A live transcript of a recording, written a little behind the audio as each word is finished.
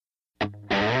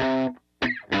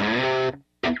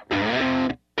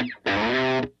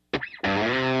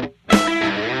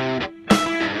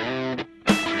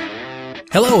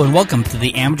Hello and welcome to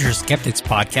the Amateur Skeptics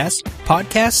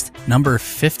podcast number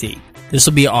 50. This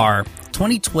will be our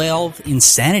 2012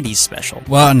 Insanity special.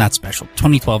 Well, not special,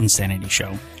 2012 Insanity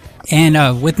show.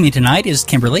 And with me tonight is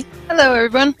Kimberly. Hello,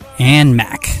 everyone. And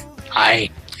Mac. Hi.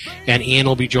 And Ian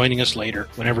will be joining us later,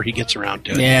 whenever he gets around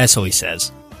to it. Yeah, so he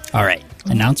says. All right.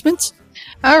 Announcements?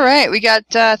 All right. We got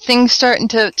things starting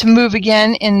to move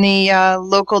again in the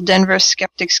local Denver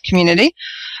Skeptics community.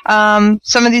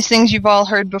 Some of these things you've all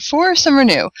heard before, some are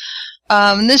new.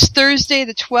 This Thursday,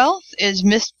 the 12th, is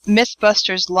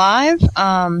Mythbusters Live,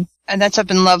 and that's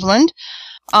up in Loveland.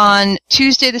 On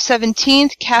Tuesday, the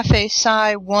 17th, Cafe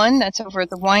Psi 1, that's over at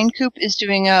the Wine Coop, is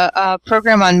doing a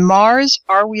program on Mars,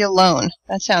 Are We Alone?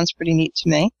 That sounds pretty neat to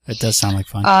me. It does sound like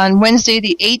fun. On Wednesday,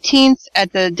 the 18th,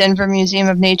 at the Denver Museum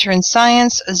of Nature and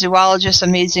Science, a zoologist's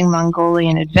amazing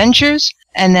Mongolian adventures.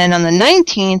 And then on the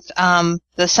 19th,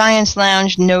 the Science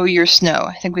Lounge, Know Your Snow.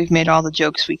 I think we've made all the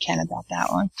jokes we can about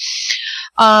that one.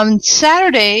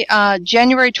 Saturday,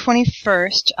 January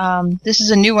 21st, this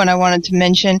is a new one I wanted to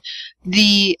mention.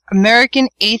 The American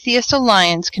Atheist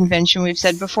Alliance Convention, we've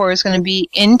said before, is going to be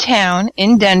in town,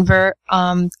 in Denver,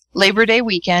 Labor Day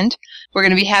weekend. We're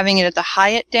going to be having it at the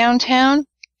Hyatt downtown,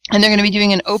 and they're going to be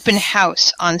doing an open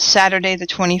house on Saturday the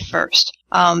 21st.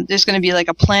 There's going to be like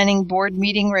a planning board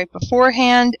meeting right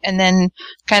beforehand, and then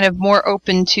kind of more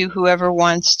open to whoever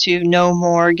wants to know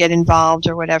more, get involved,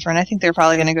 or whatever. And I think they're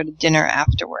probably going to go to dinner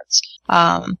afterwards.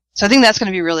 So I think that's going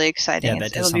to be really exciting. Yeah,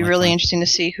 It'll be really interesting to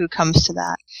see who comes to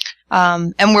that.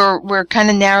 And we're kind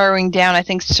of narrowing down. I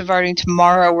think starting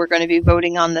tomorrow, we're going to be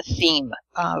voting on the theme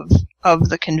of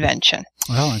the convention.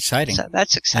 Well, exciting. So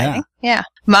that's exciting. Yeah.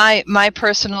 My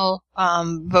personal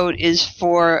vote is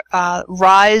for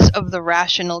Rise of the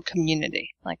Rational Community.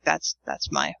 Like that's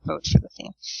my vote for the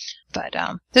theme. But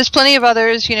there's plenty of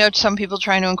others. You know, some people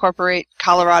trying to incorporate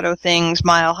Colorado things,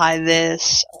 Mile High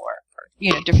this, or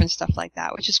different stuff like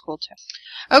that, which is cool too.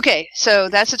 Okay, so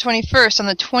that's the 21st. On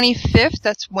the 25th,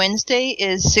 that's Wednesday,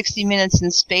 is 60 Minutes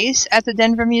in Space at the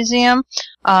Denver Museum.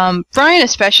 Brian,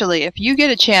 especially, if you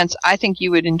get a chance, I think you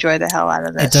would enjoy the hell out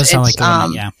of this. It does sound like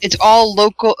going, yeah. It's all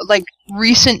local, like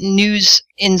recent news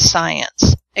in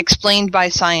science, explained by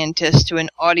scientists to an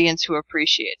audience who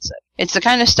appreciates it. It's the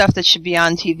kind of stuff that should be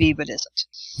on TV but isn't.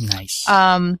 Nice.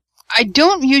 I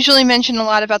don't usually mention a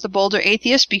lot about the Boulder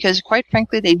Atheists because, quite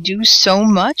frankly, they do so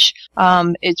much.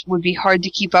 It would be hard to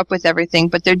keep up with everything.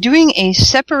 But they're doing a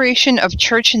separation of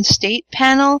church and state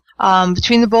panel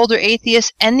between the Boulder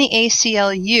Atheists and the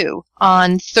ACLU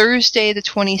on Thursday, the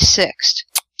 26th.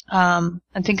 I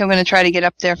think I'm going to try to get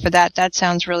up there for that. That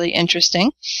sounds really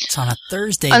interesting. It's on a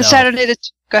Thursday, On Saturday,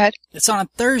 go ahead. It's on a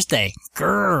Thursday.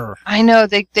 Grrr. I know.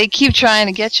 They keep trying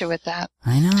to get you with that.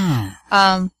 I know.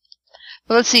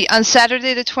 Well, let's see. On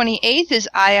Saturday the 28th is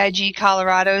IIG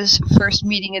Colorado's first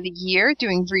meeting of the year,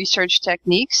 doing research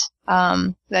techniques.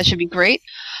 That should be great.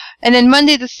 And then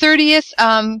Monday the 30th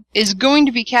is going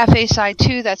to be Cafe Psi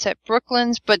 2. That's at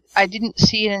Brooklands, but I didn't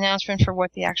see an announcement for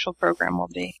what the actual program will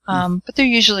be. But they're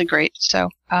usually great, so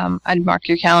I'd mark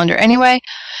your calendar anyway.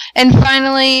 And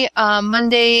finally,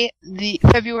 Monday, the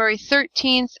February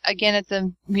 13th, again at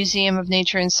the Museum of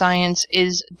Nature and Science,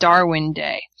 is Darwin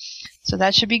Day. So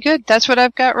that should be good. That's what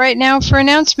I've got right now for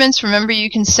announcements. Remember, you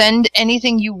can send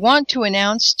anything you want to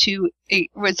announce to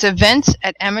it's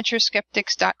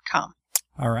events@amateurskeptics.com.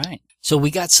 All right. So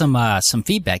we got some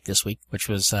feedback this week, which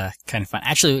was kind of fun.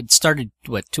 Actually, it started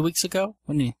 2 weeks ago,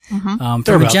 from a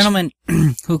gentleman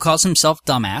who calls himself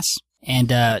Dumbass, and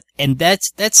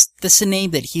that's the name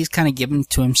that he's kind of given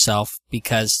to himself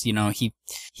because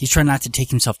he's trying not to take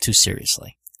himself too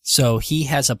seriously. So he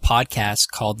has a podcast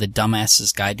called The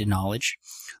Dumbass's Guide to Knowledge,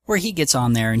 where he gets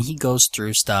on there and he goes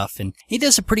through stuff, and he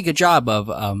does a pretty good job of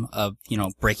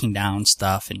breaking down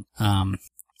stuff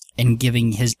and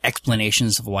giving his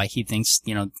explanations of why he thinks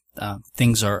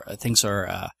things are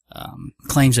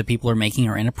claims that people are making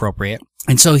are inappropriate.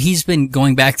 And so he's been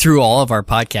going back through all of our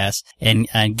podcasts and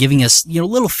giving us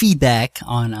little feedback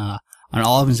on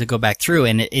all of them to go back through,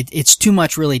 and it's too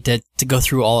much really to go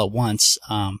through all at once.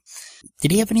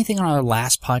 Did he have anything on our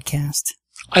last podcast?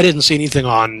 I didn't see anything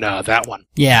on that one.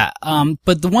 Yeah,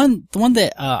 but the one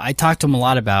that I talked to him a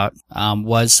lot about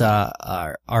was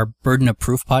our Burden of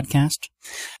Proof podcast,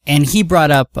 and he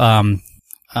brought up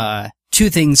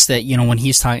two things that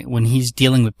when he's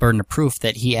dealing with burden of proof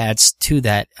that he adds to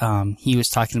that. He was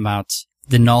talking about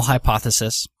the null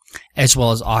hypothesis as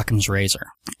well as Occam's razor,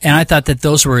 and I thought that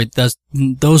those were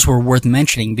worth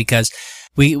mentioning because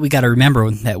we got to remember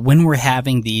that when we're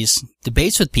having these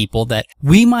debates with people, that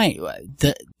we might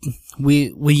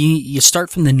you start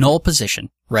from the null position,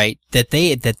 right? The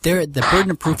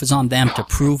burden of proof is on them to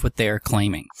prove what they're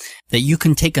claiming. That you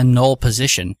can take a null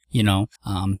position,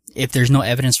 if there's no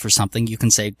evidence for something, you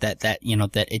can say that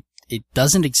it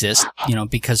doesn't exist,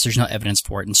 because there's no evidence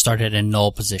for it, and start at a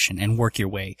null position and work your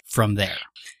way from there.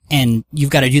 And you've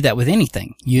got to do that with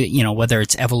anything. Whether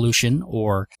it's evolution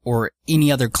or any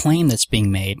other claim that's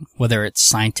being made, whether it's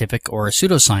scientific or a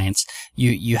pseudoscience,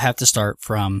 you have to start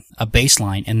from a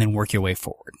baseline and then work your way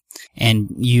forward. And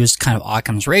use kind of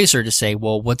Occam's razor to say,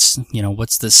 well, what's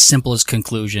the simplest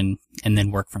conclusion, and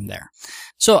then work from there.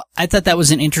 So I thought that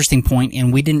was an interesting point,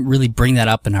 and we didn't really bring that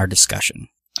up in our discussion.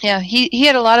 Yeah, he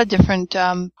had a lot of different,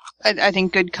 I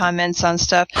think, good comments on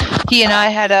stuff. He and I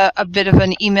had a bit of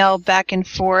an email back and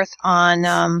forth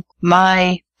on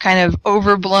my kind of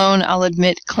overblown, I'll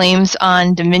admit, claims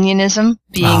on dominionism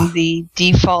being the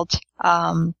default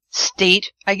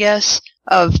state, I guess,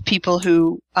 of people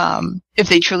who, if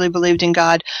they truly believed in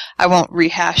God. I won't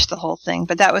rehash the whole thing,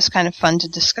 but that was kind of fun to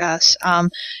discuss.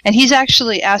 And he's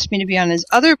actually asked me to be on his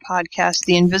other podcast,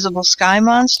 The Invisible Sky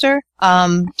Monster,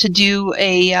 to do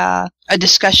a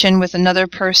discussion with another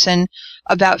person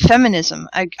about feminism.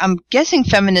 I'm guessing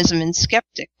feminism in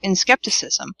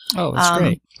skepticism. Oh, that's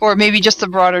great. Or maybe just the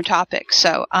broader topic.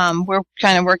 So, we're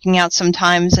kind of working out some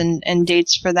times and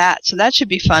dates for that. So that should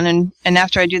be fun. And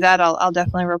after I do that, I'll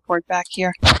definitely report back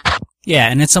here.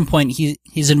 Yeah, and at some point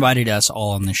he's invited us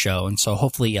all on the show, and so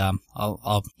hopefully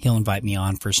he'll invite me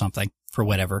on for something, for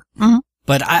whatever. Mm-hmm.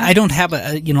 But I don't have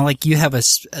like you have a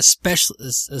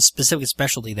specific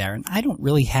specialty there, and I don't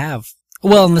really have.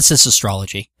 Well, unless it's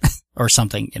astrology or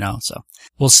something, so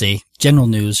we'll see. General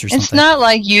news or something. It's not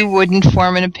like you wouldn't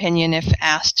form an opinion if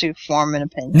asked to form an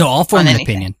opinion. No, I'll form an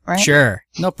opinion. Right? Sure,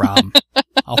 no problem.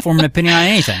 I'll form an opinion on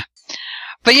anything.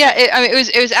 But yeah,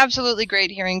 it was absolutely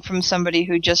great hearing from somebody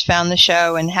who just found the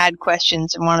show and had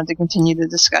questions and wanted to continue the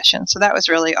discussion. So that was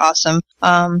really awesome.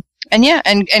 And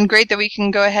great that we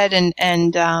can go ahead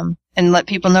and let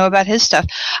people know about his stuff.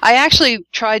 I actually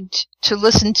tried to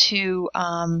listen to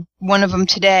one of them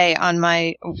today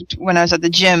when I was at the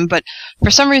gym, but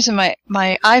for some reason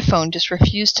my iPhone just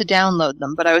refused to download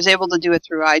them. But I was able to do it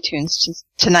through iTunes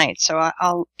tonight, so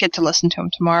I'll get to listen to them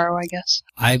tomorrow, I guess.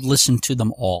 I've listened to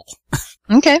them all.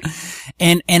 Okay.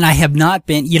 And I have not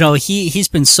been, he's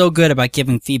been so good about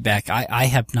giving feedback. I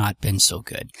have not been so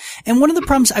good. And one of the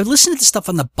problems, I listen to the stuff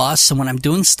on the bus and when I'm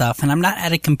doing stuff, and I'm not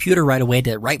at a computer right away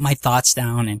to write my thoughts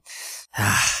down, and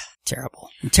terrible.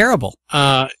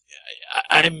 I'm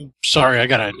sorry, I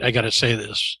gotta say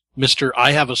this. Mr.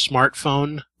 I have a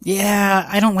smartphone. Yeah,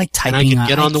 I don't like typing. And I can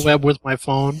get on the web with my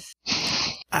phone.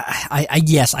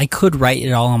 Yes, I could write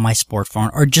it all on my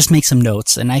smartphone or just make some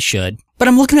notes, and I should. But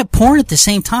I'm looking at porn at the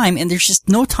same time, and there's just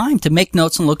no time to make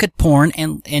notes and look at porn,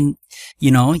 and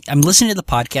I'm listening to the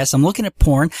podcast, I'm looking at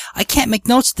porn. I can't make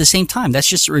notes at the same time. That's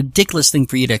just a ridiculous thing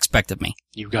for you to expect of me.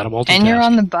 You've got to multitask. And you're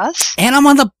on the bus? And I'm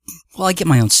I get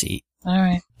my own seat. All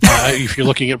right. If you're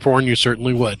looking at porn, you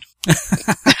certainly would.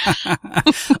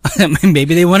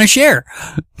 Maybe they want to share.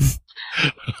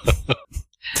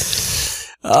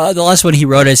 The last one he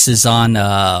wrote us is on,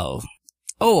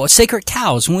 sacred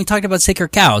cows. When we talked about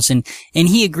sacred cows, and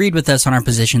he agreed with us on our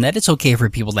position that it's okay for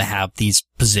people to have these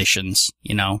positions,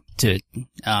 that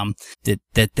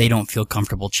they don't feel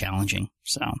comfortable challenging.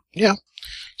 So. Yeah.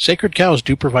 Sacred cows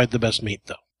do provide the best meat,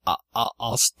 though.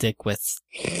 I'll stick with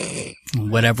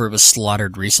whatever was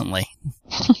slaughtered recently.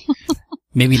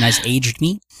 Maybe nice aged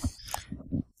meat.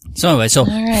 So anyway,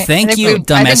 right. Thank you,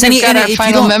 dumbass. I think we've got our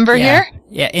final member here.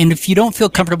 Yeah, and if you don't feel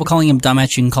comfortable calling him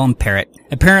dumbass, you can call him Parrot.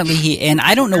 Apparently and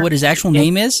I don't know what his actual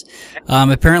name is.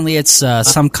 Apparently it's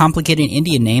some complicated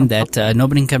Indian name that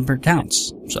nobody can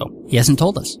pronounce. So he hasn't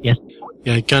told us. Yeah.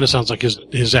 Yeah, it kind of sounds like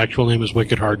his actual name is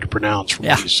wicked hard to pronounce from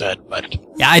what he said, but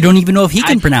yeah, I don't even know if he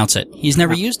can pronounce it. He's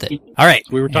never used it. All right,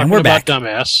 we were talking about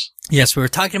dumbass. Yes, we were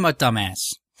talking about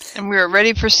dumbass. And we were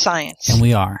ready for science. And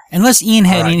we are. Unless Ian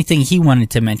had anything he wanted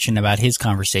to mention about his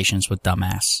conversations with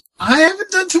dumbass. I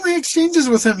haven't done too many exchanges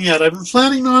with him yet. I've been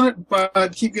planning on it, but I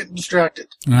keep getting distracted.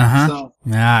 So.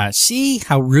 See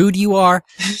how rude you are?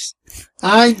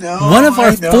 I know. One of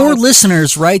our 4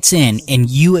 listeners writes in, and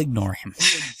you ignore him.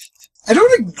 I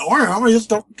don't ignore him. I just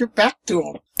don't get back to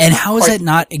him. And how is that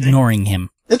not ignoring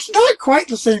him? It's not quite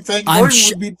the same thing. Ignoring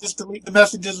would be just delete the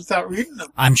messages without reading them.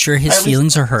 I'm sure his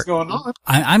feelings are hurt. What's going on?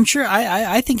 I'm sure.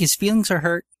 I think his feelings are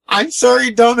hurt. I'm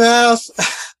sorry, dumbass.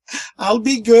 I'll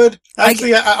be good.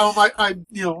 Actually, I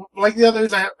like the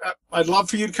others, I'd love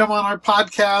for you to come on our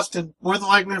podcast, and more than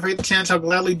likely, if I get the chance, I'll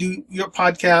gladly do your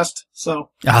podcast. So.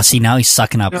 Oh, see, now he's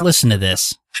sucking up. Yeah. Listen to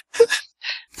this.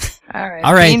 All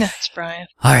right. Peanuts, Brian.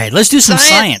 All right, let's do some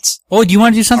science. Oh, do you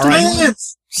want to do something? Right.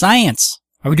 Science.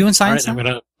 Are we doing science? All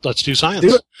right, let's do science.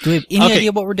 Do we have any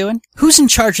idea what we're doing? Who's in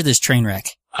charge of this train wreck?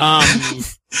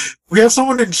 We have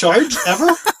someone in charge ever?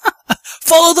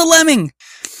 Follow the lemming.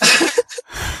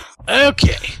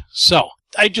 Okay, so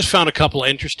I just found a couple of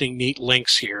interesting, neat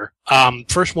links here.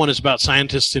 First one is about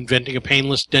scientists inventing a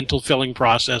painless dental filling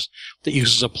process that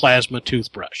uses a plasma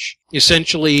toothbrush.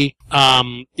 Essentially,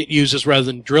 it uses, rather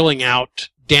than drilling out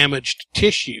damaged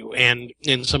tissue, and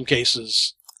in some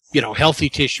cases, healthy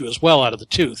tissue as well out of the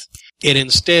tooth, it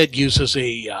instead uses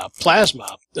a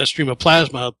stream of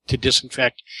plasma to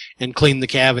disinfect and clean the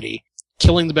cavity,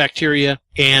 killing the bacteria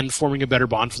and forming a better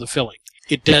bond for the filling.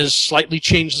 It does slightly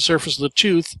change the surface of the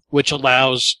tooth, which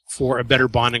allows for a better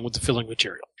bonding with the filling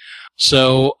material.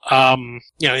 So,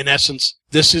 in essence,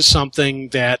 this is something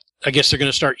that I guess they're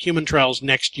going to start human trials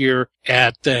next year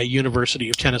at the University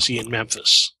of Tennessee in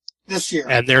Memphis. This year.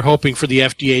 And they're hoping for the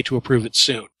FDA to approve it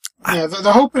soon. Yeah,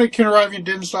 they're hoping it can arrive in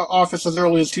dentist office as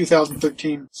early as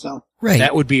 2013. So right.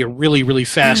 That would be a really, really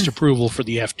fast approval for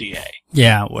the FDA.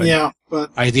 Yeah, it would. Yeah,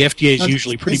 but the FDA is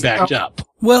usually pretty backed up.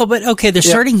 Well, but okay, they're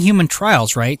starting human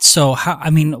trials, right? So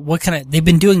they've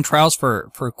been doing trials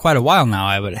for quite a while now,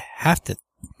 I would have to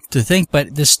think,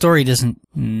 but this story doesn't.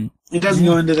 It doesn't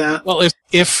go into that. Well,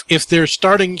 if they're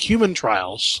starting human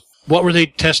trials, what were they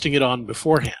testing it on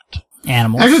beforehand?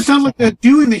 Animals. Actually, it sounds like they're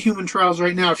doing the human trials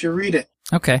right now, if you read it.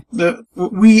 Okay.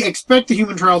 We expect the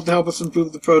human trials to help us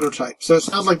improve the prototype. So it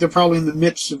sounds like they're probably in the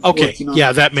midst of working on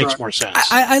that makes more sense.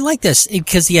 I like this,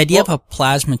 because the idea of a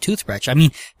plasma toothbrush,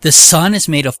 the sun is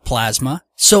made of plasma,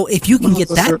 so if you can get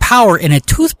that power in a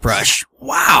toothbrush,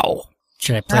 wow.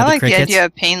 Should I play I the like crickets? the idea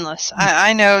of painless.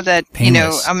 I know that,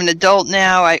 Painless. I'm an adult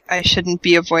now, I shouldn't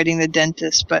be avoiding the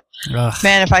dentist, but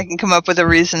man, if I can come up with a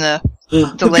reason to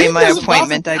delay my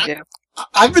appointment, I do.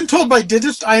 I've been told by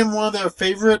dentists I am one of their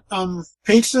favorite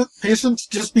patients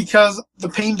just because the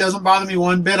pain doesn't bother me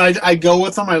one bit. I go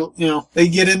with them. They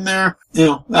get in there.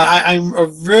 I'm a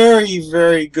very,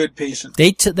 very good patient.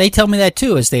 They tell me that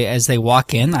too as they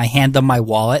walk in. I hand them my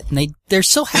wallet, and they're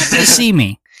so happy to see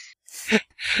me.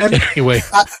 And anyway,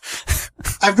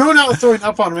 I've grown out of throwing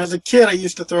up on them. As a kid, I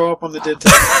used to throw up on the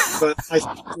dentist, but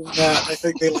I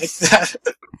think they like that.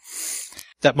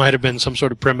 That might have been some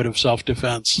sort of primitive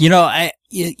self-defense. I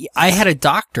had a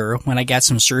doctor when I got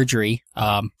some surgery.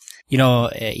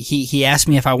 He asked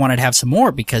me if I wanted to have some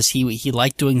more because he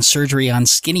liked doing surgery on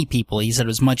skinny people. He said it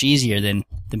was much easier than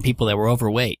people that were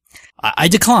overweight. I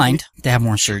declined to have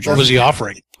more surgery. What was he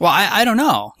offering? Well, I don't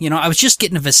know. I was just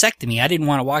getting a vasectomy. I didn't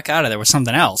want to walk out of there with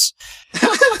something else.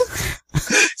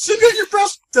 So you got your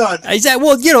breast done. I said,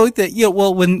 well,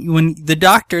 when the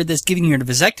doctor that's giving you a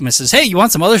vasectomy says, "Hey, you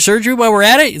want some other surgery while we're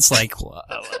at it?" It's like,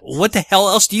 what the hell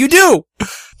else do you do?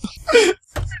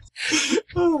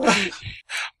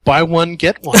 Buy one,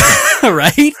 get one.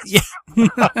 Right? Yeah.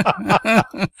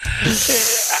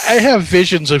 I have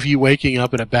visions of you waking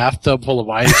up in a bathtub full of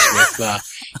ice with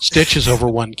stitches over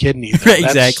one kidney. Right,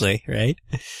 exactly, right?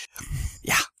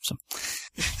 Yeah. So.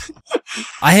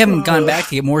 I haven't gone back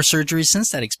to get more surgery since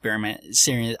that experiment.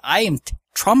 Seriously, I am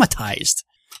traumatized.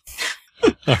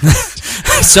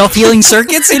 Self-healing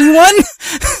circuits, anyone?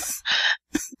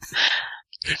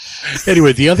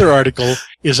 Anyway, the other article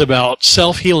is about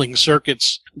self-healing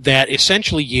circuits that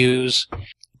essentially use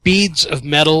beads of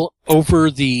metal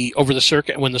over the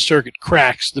circuit. When the circuit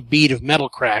cracks, the bead of metal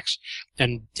cracks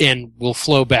and will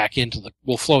flow into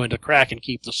the crack and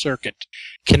keep the circuit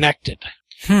connected.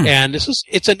 And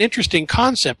it's an interesting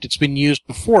concept. It's been used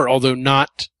before, although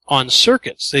not on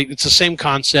circuits. It's the same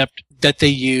concept that they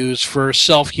use for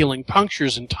self-healing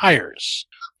punctures in tires.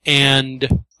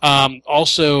 And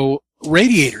also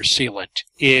radiator sealant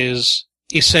is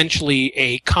essentially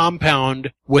a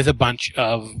compound with a bunch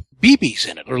of BBs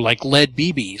in it, or like lead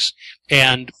BBs.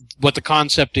 And what the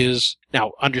concept is,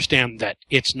 now understand that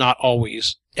it's not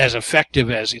always as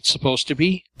effective as it's supposed to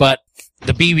be, but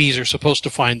the BBs are supposed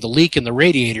to find the leak in the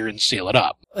radiator and seal it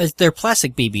up. They're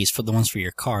plastic BBs for the ones for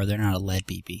your car. They're not a lead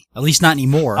BB. At least not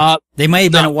anymore. They may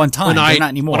have been at one time. They're not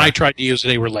anymore. When I tried to use it,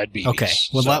 they were lead BBs. Okay.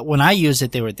 Well, when I used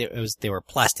it, they were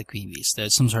plastic BBs.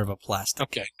 There's some sort of a plastic.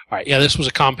 Okay. All right. Yeah, this was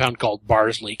a compound called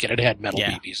Bars leak, and it had metal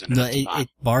BBs in it.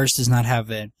 Bars does not have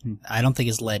it. I don't think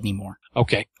it's lead anymore.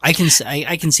 Okay. I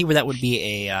can see where that would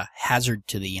be a hazard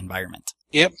to the environment.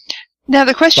 Yep. Now,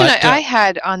 the question I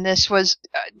had on this was,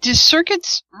 do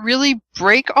circuits really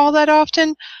break all that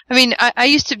often? I mean, I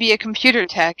used to be a computer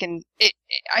tech, and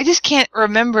I just can't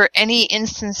remember any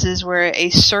instances where a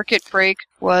circuit break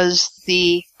was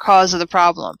the cause of the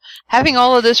problem. Having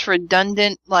all of this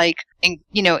redundant,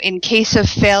 in case of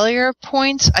failure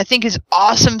points, I think is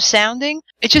awesome sounding.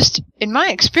 It just, in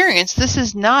my experience, this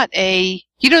is not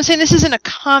this isn't a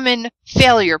common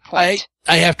failure point.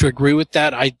 I have to agree with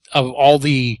that. Of all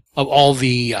the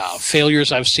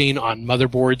failures I've seen on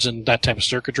motherboards and that type of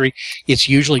circuitry, it's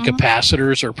usually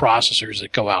capacitors or processors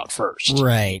that go out first.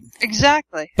 Right.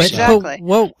 Exactly. But,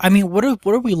 well, I mean, what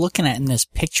are we looking at in this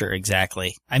picture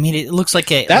exactly? I mean, it looks like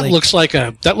that's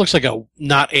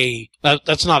not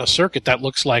a circuit. That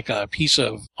looks like a piece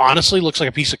of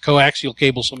coaxial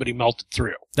cable somebody melted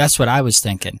through. That's what I was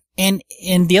thinking. And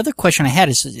the other question I had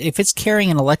is, if it's carrying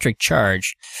an electric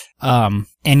charge, and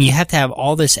you have to have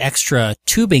all this extra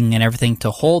tubing and everything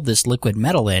to hold this liquid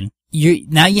metal in, you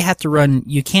have to run,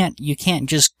 you can't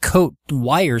just coat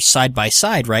wires side by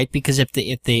side, right? Because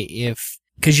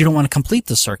because you don't want to complete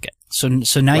the circuit. So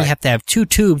now you have to have two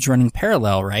tubes running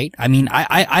parallel, right? I mean,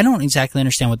 I don't exactly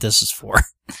understand what this is for.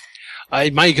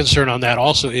 My concern on that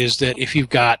also is that if you've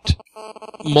got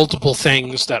multiple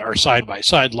things that are side by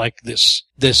side, like this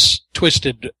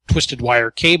twisted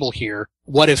wire cable here,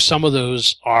 what if some of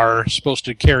those are supposed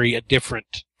to carry a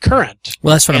different current?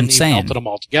 Well, that's what I'm saying. Melted them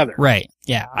all together. Right.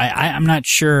 Yeah. I'm not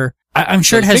sure. I'm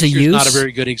sure it has a use. Not a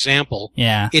very good example.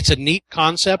 Yeah. It's a neat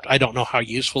concept. I don't know how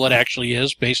useful it actually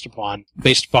is based upon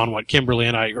what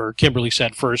Kimberly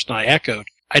said first and I echoed.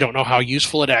 I don't know how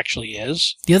useful it actually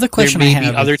is. The other question there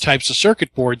may be other types of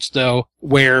circuit boards, though,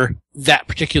 where that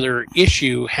particular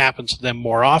issue happens to them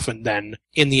more often than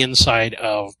in the inside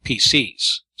of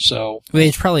PCs. So, well,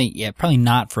 it's probably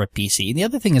not for a PC. The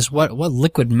other thing is, what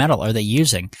liquid metal are they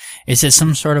using? Is it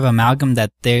some sort of amalgam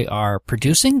that they are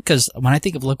producing? Because when I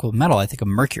think of liquid metal, I think of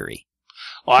mercury.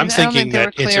 Well, I'm thinking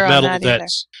that it's a metal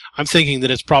I'm thinking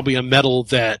that it's probably a metal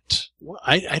that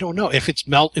I don't know if it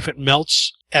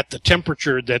melts at the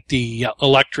temperature that the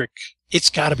electric. It's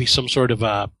got to be some sort of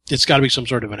an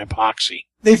epoxy.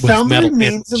 They found the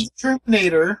remains of the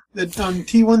Terminator that on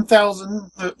T-1000,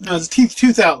 it's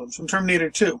T-2000 from Terminator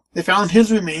 2. They found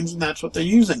his remains, and that's what they're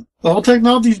using. The whole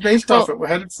technology is based off it. We're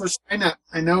headed for Skynet.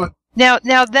 I know it.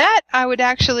 Now that I would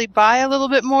actually buy a little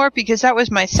bit more, because that was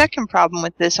my second problem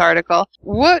with this article.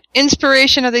 What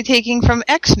inspiration are they taking from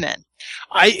X-Men?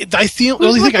 The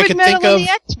only thing I can think of. The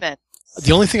X-Men?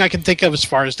 The only thing I can think of as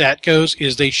far as that goes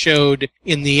is they showed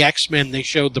in the X-Men, they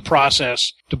showed the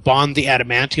process to bond the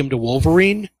adamantium to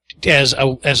Wolverine as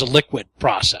a liquid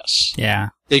process.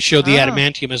 Yeah. They showed the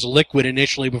adamantium as a liquid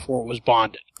initially before it was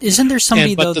bonded. Isn't there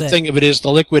somebody but the thing of it is the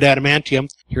liquid adamantium,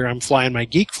 here I'm flying my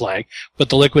geek flag, but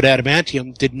the liquid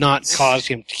adamantium did not cause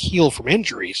him to heal from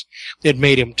injuries. It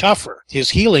made him tougher. His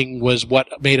healing was what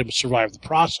made him survive the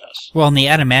process. Well, and the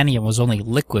adamantium was only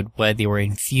liquid while they were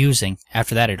infusing.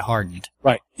 After that, it hardened.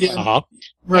 Right. Yeah. Uh-huh.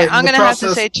 Right. Yeah, I'm going to have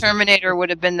to say Terminator would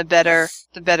have been the better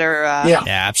yeah,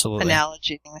 absolutely.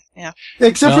 analogy. Yeah.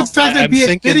 Except for the fact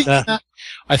that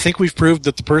I think we've proved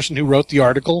that the person who wrote the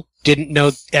article didn't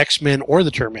know X-Men or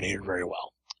the Terminator very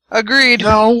well. Agreed.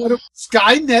 No,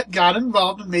 Skynet got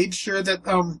involved and made sure that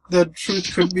the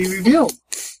truth couldn't be revealed.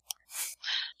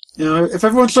 You know, if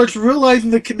everyone starts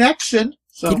realizing the connection.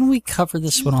 So. Didn't we cover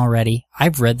this one already?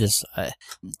 I've read this.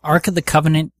 Ark of the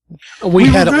Covenant. We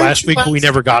had it last week, but we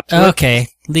never got to it. Okay.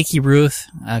 Leaky Ruth.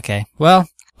 Okay. Well,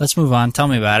 let's move on. Tell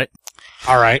me about it.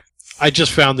 All right. I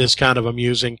just found this kind of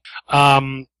amusing.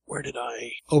 Where did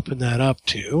I open that up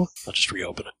to? I'll just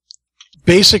reopen it.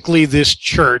 Basically, this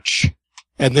church,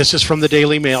 and this is from the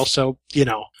Daily Mail, so, you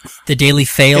know. The Daily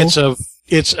Fail?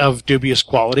 It's of dubious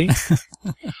quality.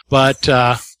 But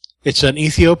it's an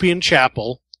Ethiopian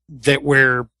chapel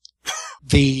where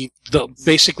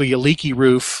basically a leaky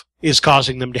roof is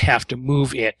causing them to have to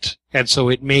move it. And so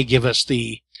it may give us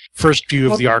the first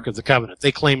view of the Ark of the Covenant.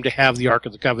 They claim to have the Ark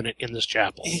of the Covenant in this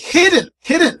chapel. Hidden.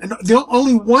 And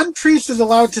only one priest is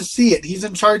allowed to see it. He's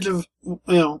in charge of,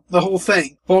 the whole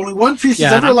thing. But only one priest is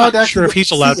ever allowed to actually see it. I'm not sure if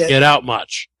he's allowed to get out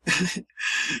much.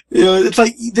 It's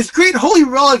like this great holy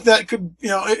relic that could,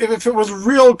 if it was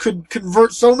real, could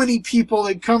convert so many people.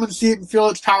 They'd come and see it and feel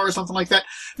its power or something like that.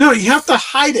 No, you have to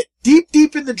hide it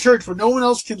deep in the church where no one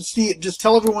else can see it. Just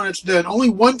tell everyone it's there. And only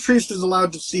one priest is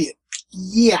allowed to see it.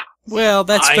 Yeah. Well,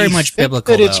 that's very much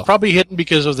biblical, though. It's probably hidden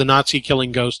because of the Nazi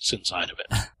killing ghosts inside of it.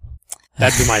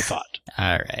 That'd be my thought.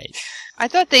 All right. I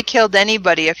thought they killed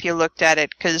anybody if you looked at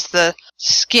it, because the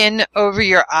skin over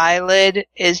your eyelid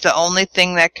is the only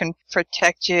thing that can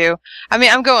protect you. I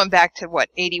mean, I'm going back to,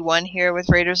 81 here with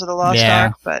Raiders of the Lost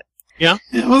Ark, but... Yeah.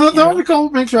 Well, the article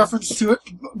makes reference to it,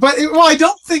 but I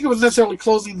don't think it was necessarily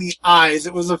closing the eyes.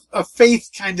 It was a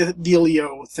faith kind of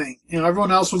dealio thing.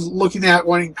 Everyone else was looking at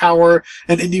wanting power,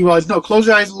 and Indy realized, no, close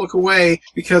your eyes and look away,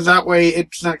 because that way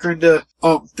it's not going to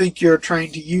think you're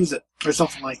trying to use it or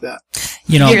something like that.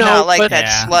 You're not like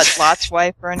that slut Lot's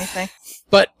wife or anything.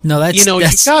 But no, that's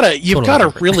you've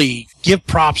gotta really give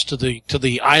props to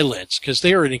the eyelids, because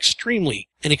they are an extremely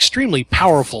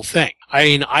powerful thing. I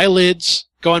mean, eyelids,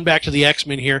 going back to the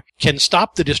X-Men here, can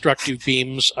stop the destructive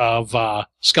beams of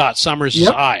Scott Summers'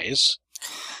 eyes.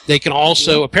 They can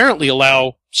also apparently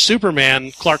allow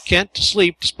Superman, Clark Kent, to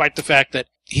sleep, despite the fact that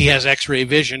he has X-ray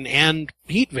vision and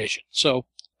heat vision. So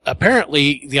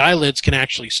apparently the eyelids can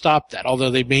actually stop that, although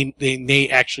they may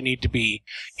actually need to be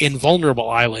invulnerable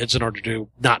eyelids in order to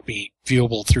not be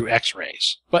viewable through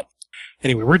X-rays. But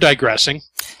anyway, we're digressing.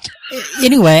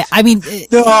 Anyway, I mean,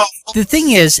 the thing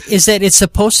is that it's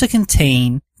supposed to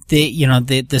contain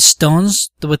the stones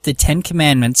with the 10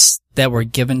 Commandments that were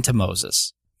given to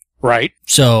Moses. Right.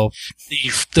 So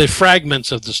the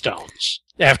fragments of the stones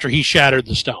after he shattered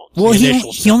the stones. Well,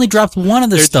 he only dropped one of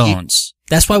the stones.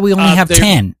 That's why we only have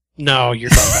 10. No, you're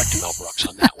going back to Mel Brooks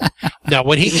on that one. Now,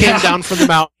 when he came down from the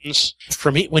mountains,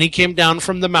 when he came down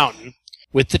from the mountain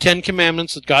with the 10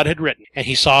 Commandments that God had written, and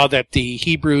he saw that the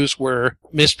Hebrews were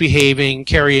misbehaving,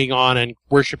 carrying on, and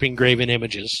worshiping graven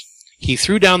images, he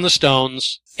threw down the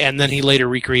stones, and then he later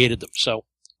recreated them. So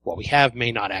what we have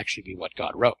may not actually be what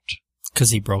God wrote.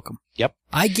 Because he broke them. Yep.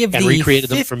 I give and recreated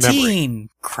them from memory. 15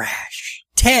 crash.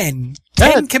 10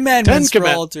 commandments for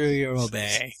all to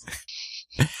obey.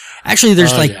 Actually,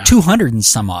 there's 200 and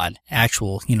some odd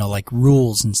actual, like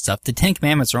rules and stuff. The 10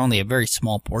 Commandments are only a very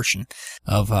small portion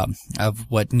of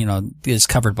what, is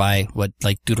covered by what,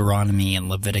 like Deuteronomy and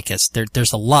Leviticus.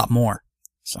 There's a lot more.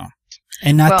 So,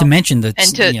 and not to mention that.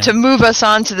 And to move us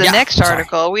on to the next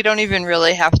article, we don't even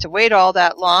really have to wait all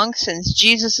that long, since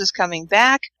Jesus is coming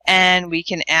back and we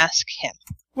can ask him.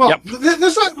 Well,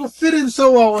 this will fit in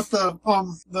so well with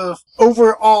the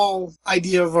overall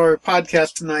idea of our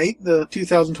podcast tonight, the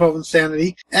 2012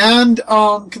 Insanity, and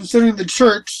considering the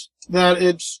church that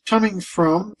it's coming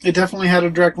from, it definitely had a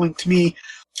direct link to me.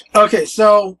 Okay,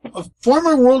 so a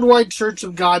former Worldwide Church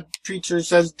of God preacher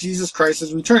says Jesus Christ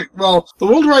is returning. Well, the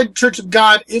Worldwide Church of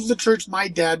God is the church my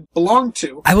dad belonged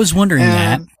to. I was wondering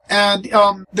that. And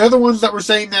they're the ones that were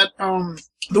saying that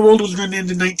the world was going to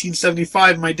end in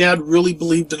 1975. My dad really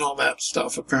believed in all that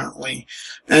stuff, apparently,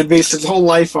 and based his whole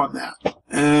life on that.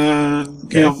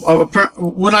 And,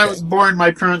 when I was born,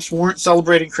 my parents weren't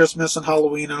celebrating Christmas and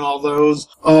Halloween and all those.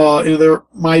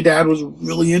 My dad was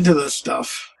really into this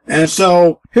stuff. And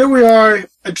so here we are,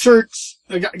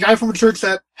 a guy from a church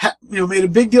that made a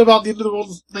big deal about the end of the world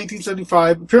in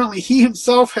 1975. Apparently, he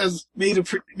himself has made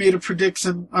a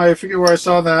prediction. I forget where I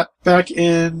saw that back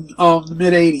in the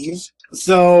mid '80s.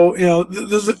 So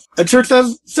there's a church that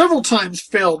has several times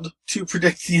failed to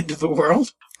predict the end of the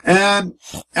world. And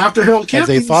after Harold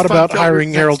Camping, have they thought about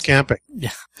hiring Harold Camping?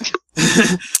 Yeah.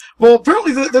 Well,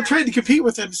 apparently they're trying to compete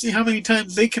with him to see how many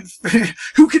times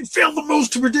who can fail the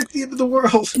most to predict the end of the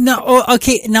world. No,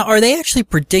 okay. Now, are they actually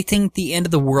predicting the end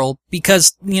of the world?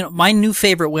 Because, my new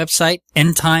favorite website,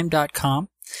 endtime.com,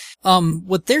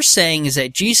 what they're saying is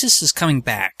that Jesus is coming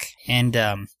back, and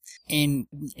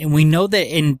we know that,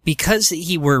 and because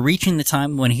we're reaching the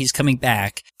time when he's coming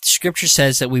back, Scripture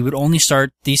says that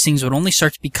these things would only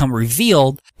start to become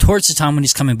revealed towards the time when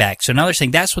he's coming back. So now they're saying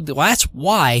that's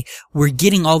why we're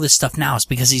getting all this stuff now, is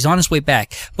because he's on his way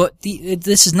back. But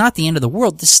this is not the end of the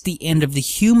world. This is the end of the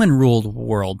human-ruled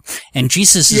world, and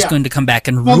Jesus is going to come back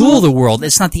and rule the world.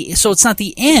 It's not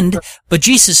the end, but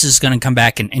Jesus is going to come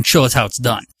back and show us how it's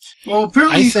done. Well,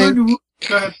 apparently he's going to.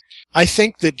 Go ahead. I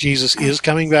think that Jesus is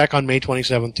coming back on May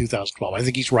 27, 2012. I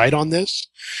think he's right on this.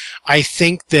 I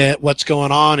think that what's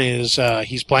going on is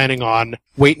he's planning on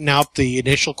waiting out the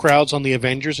initial crowds on the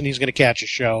Avengers, and he's going to catch a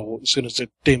show as soon as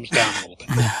it dims down a little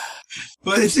bit.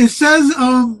 But it says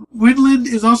Windland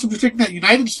is also predicting that the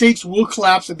United States will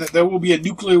collapse and that there will be a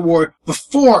nuclear war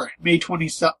before May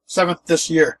 27th this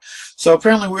year. So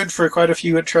apparently we're in for quite a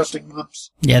few interesting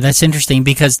months. Yeah, that's interesting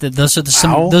because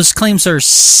those claims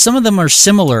some of them are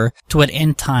similar to what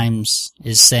End Times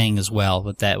is saying as well.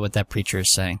 What that preacher is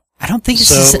saying. I don't think it's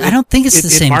the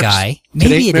same guy.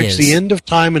 Maybe it is. The end of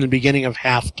time and the beginning of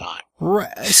halftime.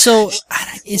 Right. So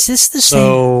is this the same?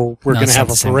 So we're going to have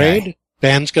a parade.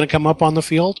 Band's going to come up on the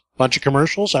field. Bunch of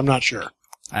commercials. I'm not sure.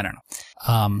 I don't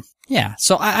know. Yeah.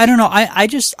 So I don't know. I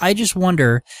just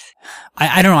wonder.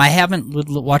 I don't know. I haven't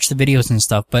watched the videos and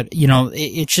stuff, but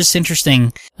it's just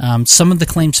interesting. Some of the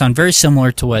claims sound very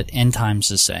similar to what End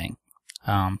Times is saying.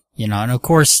 And of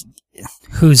course,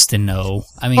 who's to know?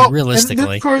 I mean, realistically. And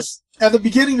then, of course, at the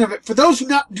beginning of it, for those who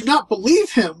do not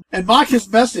believe him and mock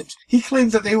his message, he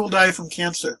claims that they will die from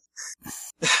cancer.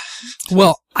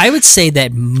 Well, I would say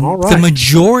that the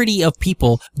majority of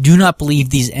people do not believe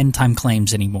these end time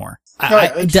claims anymore.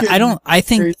 I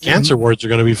think cancer wards are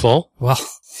going to be full. Well,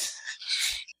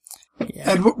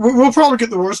 yeah. And we'll probably get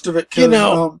the worst of it.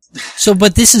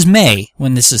 But this is May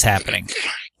when this is happening.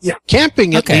 Yeah,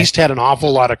 camping at least had an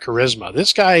awful lot of charisma.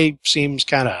 This guy seems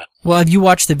kind of. Well, have you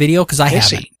watched the video? Because I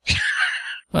haven't.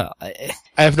 Well, I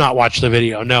have not watched the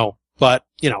video. No. But,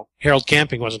 Harold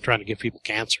Camping wasn't trying to give people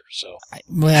cancer, so.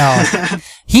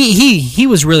 He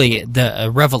was really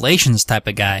the Revelations type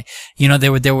of guy.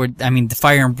 There were, the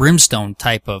fire and brimstone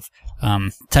type of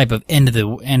end of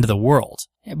the world.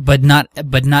 But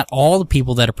not all the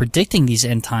people that are predicting these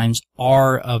end times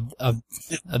are of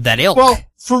that ilk. Well,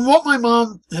 from what my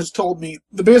mom has told me,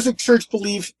 the basic church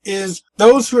belief is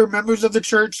those who are members of the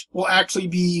church will actually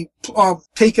be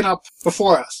taken up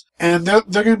before us. And they're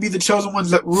going to be the chosen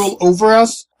ones that rule over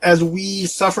us as we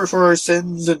suffer for our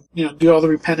sins and, do all the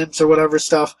repentance or whatever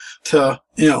stuff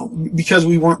because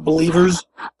we weren't believers.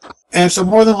 And so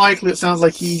more than likely it sounds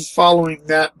like he's following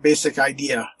that basic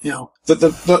idea,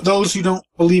 that those who don't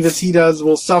believe as he does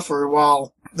will suffer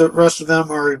while the rest of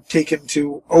them are taken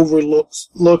to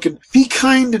look and be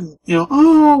kind and,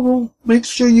 we'll make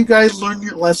sure you guys learn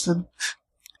your lesson.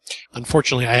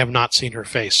 Unfortunately, I have not seen her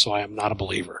face, so I am not a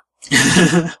believer.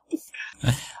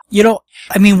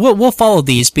 We'll follow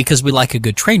these because we like a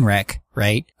good train wreck,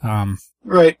 right?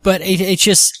 Right. But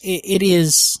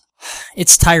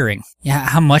it's tiring. Yeah,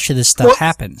 how much of this stuff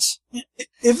happens.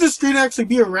 If this could actually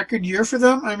be a record year for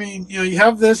them, you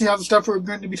have this, you have the stuff we're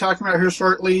going to be talking about here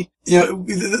shortly.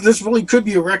 This really could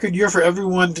be a record year for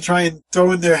everyone to try and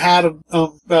throw in their hat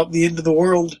about the end of the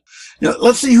world.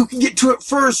 Let's see who can get to it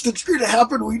first. It's going to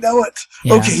happen. We know it.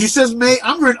 Yeah. Okay, he says May.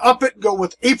 I'm going to up it and go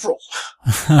with April.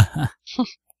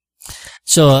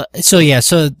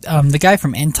 The guy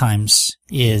from End Times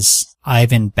is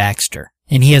Ivan Baxter.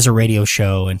 And he has a radio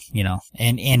show and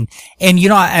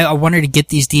I wanted to get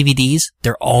these DVDs.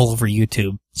 They're all over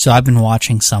YouTube. So I've been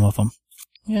watching some of them.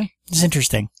 Yeah, it's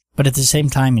interesting. But at the same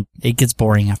time, it gets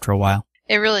boring after a while.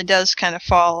 It really does kind of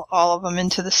fall all of them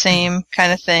into the same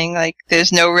kind of thing. Like,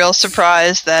 there's no real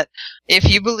surprise that if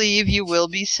you believe, you will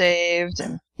be saved.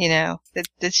 And,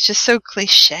 it's just so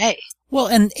cliche. Well,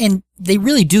 and they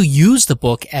really do use the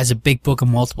book as a big book of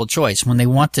multiple choice when they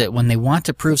want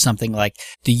to prove something like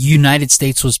the United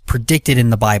States was predicted in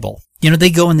the Bible. They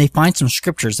go and they find some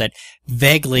scriptures that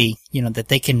vaguely, that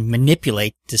they can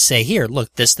manipulate to say, here,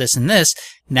 look, this, and this.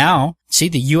 Now, see,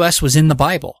 the U.S. was in the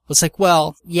Bible. It's like,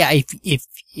 well, yeah,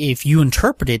 if you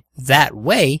interpret it that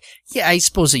way, yeah, I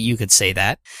suppose that you could say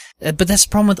that. But that's the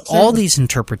problem with all these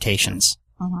interpretations.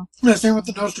 Uh-huh. Yeah, same with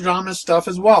the Nostradamus stuff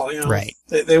as well. Right.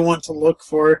 They want to look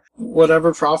for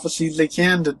whatever prophecies they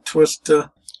can to twist.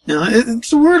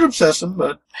 It's a word obsession,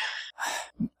 but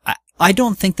I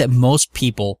don't think that most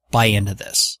people buy into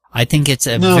this. I think it's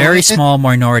a very small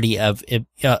minority of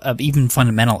even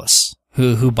fundamentalists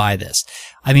who buy this.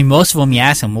 Most of them, you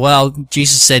ask them, well,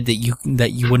 Jesus said that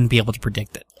you wouldn't be able to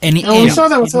predict it. And we saw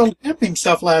that with all the camping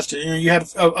stuff last year. You had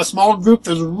a small group that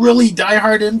was really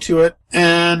diehard into it,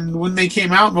 and when they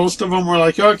came out, most of them were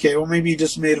like, okay, well, maybe you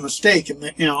just made a mistake. And,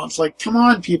 it's like, come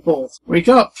on, people, wake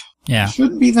up. Yeah. It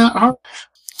shouldn't be that hard.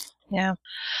 Yeah.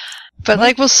 But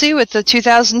like we'll see with the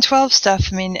 2012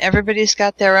 stuff, everybody's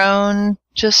got their own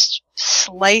just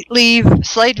slight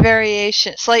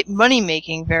variation, slight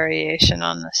money-making variation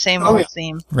on the same old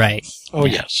theme. Right. Oh,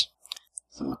 yes.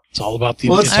 It's all about the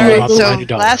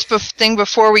 $90. Last thing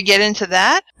before we get into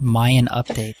that? Mayan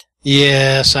update.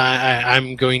 Yes,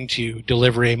 I'm going to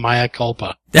deliver a Maya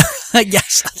culpa.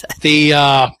 Yes.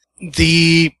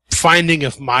 The finding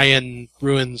of Mayan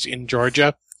ruins in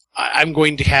Georgia, I'm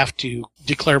going to have to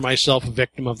declare myself a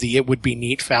victim of the "it would be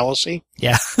neat" fallacy.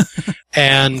 Yeah.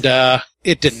 And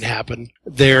it didn't happen.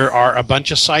 There are a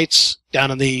bunch of sites down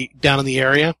in the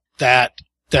area that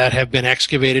have been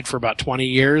excavated for about 20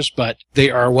 years, but they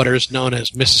are what is known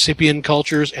as Mississippian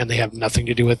cultures, and they have nothing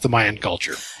to do with the Mayan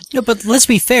culture. No, but let's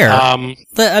be fair.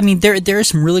 There is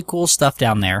some really cool stuff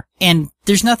down there, and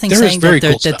there's nothing saying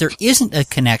that there isn't a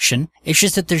connection. It's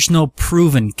just that there's no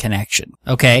proven connection.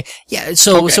 Okay? Yeah.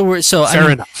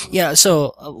 Fair enough. Yeah.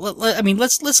 So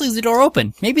let's leave the door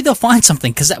open. Maybe they'll find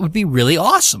something, because that would be really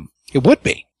awesome. It would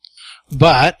be,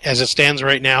 but as it stands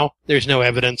right now, there's no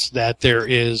evidence that there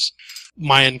is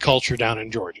Mayan culture down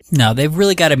in Georgia. No, they've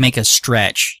really got to make a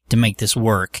stretch to make this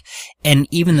work. And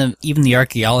even the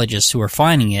archaeologists who are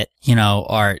finding it,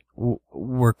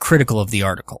 were critical of the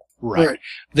article. Right.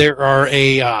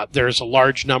 There's a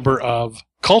large number of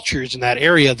cultures in that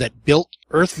area that built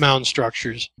earth-mound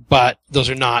structures, but those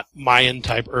are not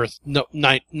Mayan-type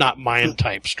not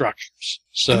Mayan-type structures.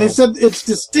 So, and they said it's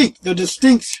distinct. They're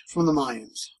distinct from the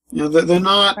Mayans. They're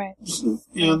not. Right.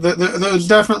 There's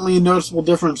definitely a noticeable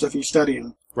difference if you study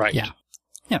them. Right. Yeah.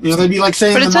 They'd be like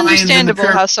saying. But it's the Mayans understandable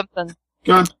how something.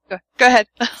 Go on. Go ahead.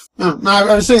 No,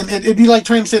 I was saying it'd be like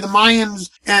trying to say the Mayans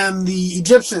and the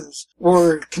Egyptians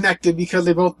were connected because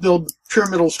they both build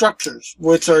pyramidal structures,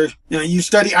 which are, you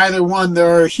study either one,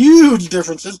 there are huge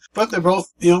differences, but they're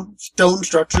both, stone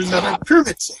structures that are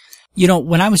pyramids.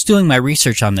 When I was doing my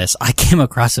research on this, I came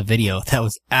across a video that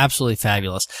was absolutely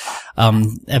fabulous,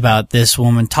 about this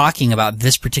woman talking about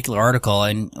this particular article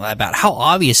and about how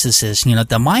obvious this is.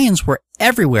 The Mayans were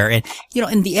everywhere. And,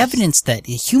 and the evidence that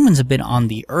humans have been on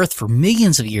the earth for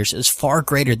millions of years is far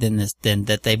greater than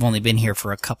that they've only been here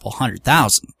for a couple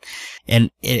 100,000.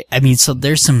 And so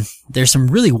there's some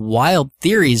really wild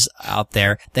theories out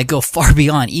there that go far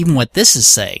beyond even what this is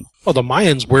saying. Well, the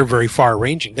Mayans were very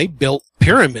far-ranging. They built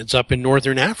pyramids up in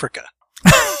northern Africa.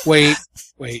 Wait,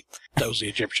 that was the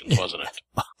Egyptians, wasn't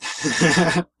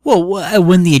it? Well,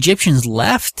 when the Egyptians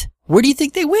left, where do you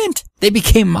think they went? They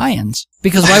became Mayans.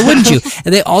 Because why wouldn't you?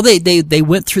 They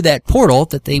went through that portal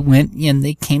that they went and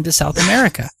they came to South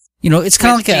America. It's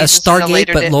kind of like a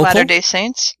Stargate, but local. Latter-day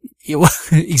Saints?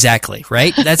 Exactly,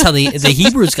 right? That's how the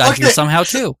Hebrews got here somehow,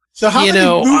 too. So how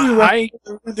many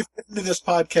into this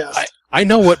podcast? I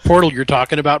know what portal you're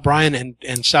talking about, Brian,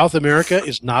 and South America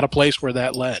is not a place where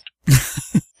that led.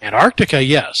 Antarctica,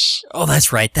 yes. Oh,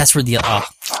 that's right. That's where the...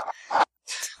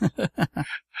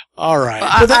 All right.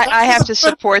 Well, I have to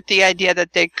support the idea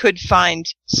that they could find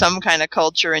some kind of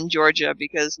culture in Georgia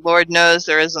because Lord knows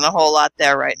there isn't a whole lot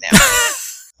there right now.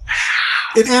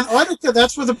 In Antarctica,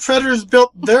 that's where the Predators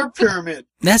built their pyramid.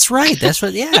 That's right. That's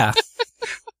what, yeah.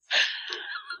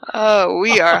 Oh,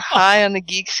 we are high on the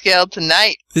geek scale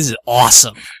tonight. This is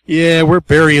awesome. Yeah, we're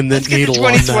burying the needle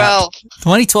on that. 2012.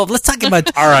 2012. Let's talk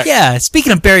about... All right. Yeah,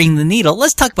 speaking of burying the needle,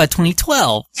 let's talk about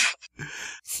 2012.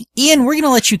 Ian, we're going to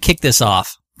let you kick this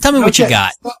off. Tell me what you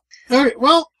got.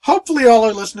 Well, hopefully all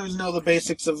our listeners know the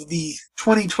basics of the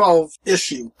 2012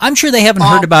 issue. I'm sure they haven't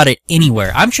heard about it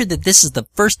anywhere. I'm sure that this is the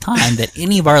first time that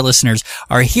any of our listeners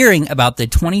are hearing about the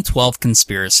 2012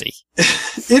 conspiracy.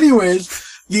 Anyways,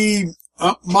 the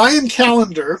Mayan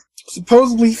calendar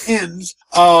supposedly ends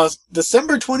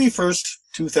December 21st,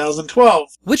 2012.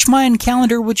 Which Mayan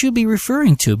calendar would you be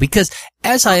referring to? Because,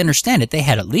 as I understand it, they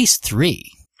had at least 3.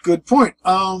 Good point.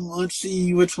 Let's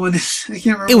see which one is... I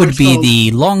can't remember. It would be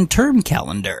the long-term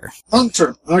calendar.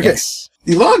 Long-term. Okay. Yes.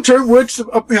 The long-term, which,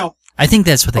 I think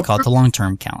that's what they call it, the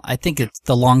long-term count. I think it's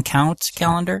the long count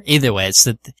calendar. Either way, it's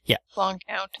long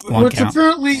count. Which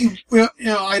apparently,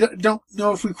 I don't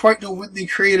know if we quite know when they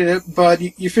created it, but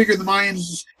you figure the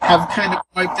Mayans have kind of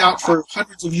wiped out for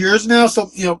hundreds of years now.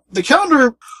 So, the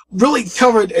calendar really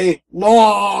covered a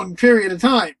long period of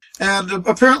time. And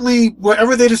apparently,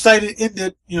 whatever they decided to end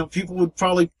it, people would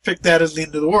probably pick that as the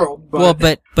end of the world. But,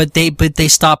 well, but they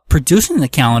stopped producing the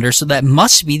calendar, so that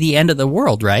must be the end of the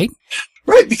world, right?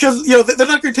 Right, because, they're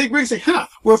not going to take breaks and say,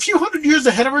 we're a few hundred years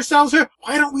ahead of ourselves here.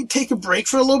 Why don't we take a break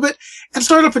for a little bit and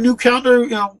start up a new calendar,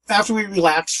 after we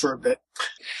relax for a bit?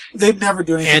 They'd never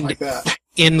do anything like that.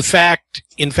 In fact,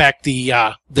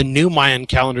 the new Mayan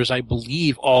calendars, I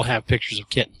believe, all have pictures of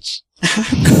kittens.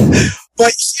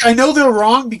 But I know they're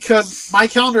wrong because my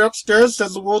calendar upstairs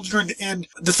says the world's going to end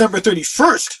December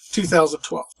 31st,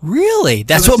 2012. Really?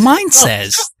 That's what mine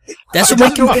says. That's what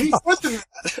my calendar.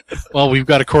 Well, we've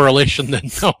got a correlation then,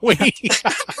 don't we?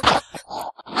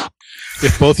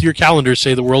 If both your calendars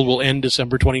say the world will end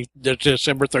December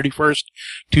 31st,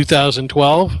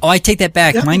 2012. Oh, I take that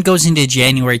back. Yeah. Mine goes into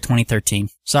January 2013.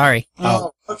 Sorry.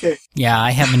 Oh, okay. Yeah,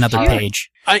 I have another page.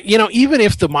 Even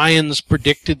if the Mayans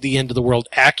predicted the end of the world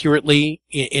accurately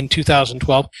in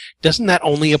 2012, doesn't that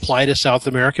only apply to South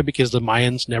America because the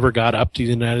Mayans never got up to the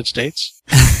United States?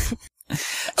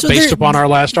 So based upon our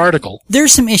last article.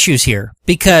 There's some issues here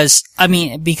because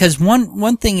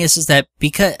one thing is that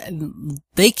because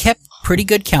they kept pretty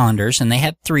good calendars and they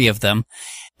had 3 of them.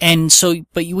 And so,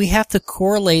 but we have to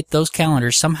correlate those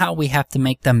calendars. Somehow we have to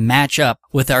make them match up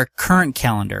with our current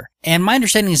calendar. And my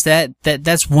understanding is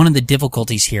that's one of the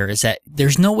difficulties here is that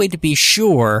there's no way to be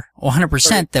sure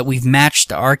 100% that we've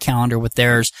matched our calendar with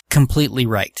theirs completely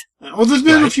right. Well, there's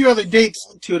been a few other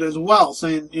dates to it as well,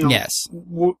 saying, yes,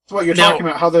 what you're talking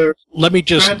about, how they're... Let me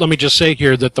just say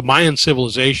here that the Mayan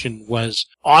civilization was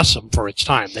awesome for its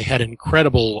time. They had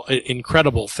incredible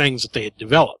things that they had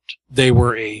developed. They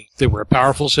were a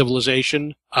powerful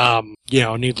civilization.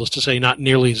 Needless to say, not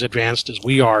nearly as advanced as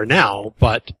we are now,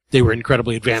 but they were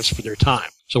incredibly advanced for their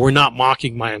time. So we're not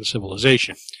mocking Mayan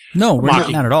civilization. No, we're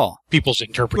not at all. People's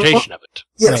interpretation of it.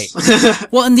 Yes.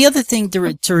 Right. Well, and the other thing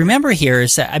to remember here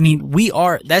is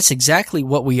that, that's exactly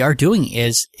what we are doing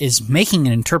is making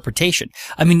an interpretation.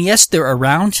 I mean, yes, they're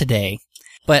around today,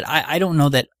 but I don't know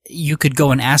that you could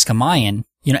go and ask a Mayan,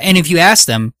 and if you ask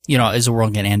them, is the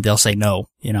world going to end? They'll say no,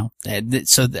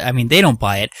 So, they don't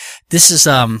buy it. This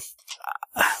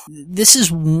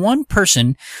is one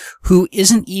person who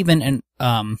isn't even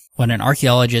an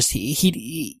archaeologist.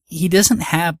 He doesn't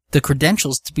have the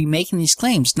credentials to be making these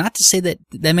claims. Not to say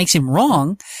that makes him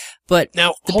wrong, but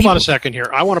now hold on a second here.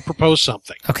 I want to propose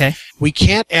something. Okay. We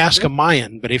can't ask a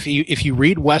Mayan, but if you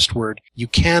read westward, you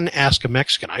can ask a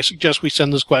Mexican. I suggest we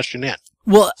send this question in.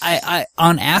 Well, I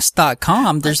on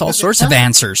ask.com, there's all sorts of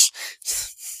answers.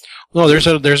 No,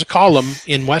 there's a column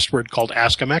in westward called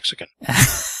Ask a Mexican.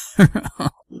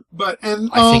 But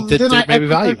I think that there may be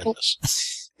value in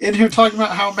this. In here talking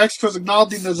about how Mexico's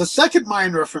acknowledging there's a second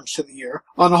Mayan reference to the year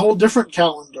on a whole different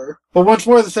calendar. But once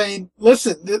more, they're saying,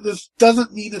 listen, this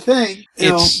doesn't mean a thing.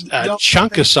 It's a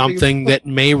chunk of something that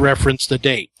may reference the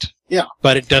date. Yeah.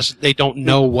 But it doesn't. They don't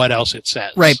know what else it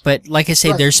says. Right, but like I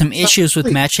say, there's some issues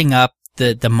with matching up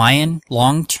the Mayan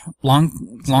long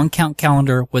count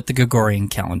calendar with the Gregorian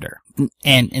calendar.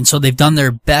 And so they've done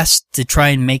their best to try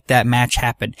and make that match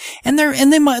happen. And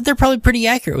they're probably pretty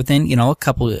accurate within, a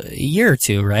year or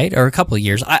two, right? Or a couple of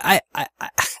years.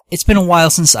 It's been a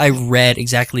while since I read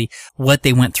exactly what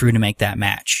they went through to make that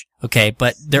match. Okay.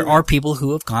 But there are people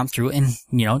who have gone through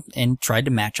and tried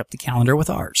to match up the calendar with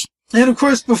ours. And of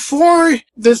course, before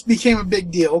this became a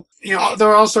big deal, there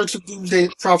are all sorts of doomsday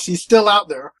prophecies still out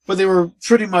there, but they were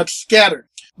pretty much scattered.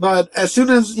 But as soon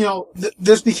as,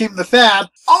 this became the fad,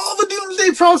 all the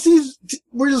doomsday prophecies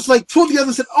were just pulled together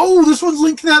and said, oh, this one's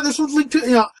linked to that, this one's linked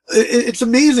to, it's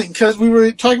amazing because we were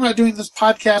talking about doing this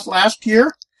podcast last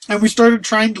year and we started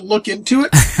trying to look into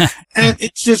it and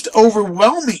it's just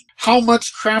overwhelming how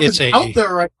much crap is out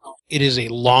there right now. It is a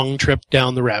long trip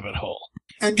down the rabbit hole.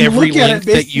 And every link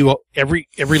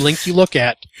every link you look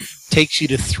at takes you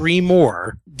to 3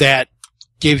 more that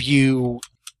give you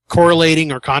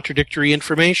correlating or contradictory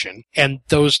information, and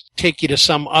those take you to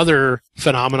some other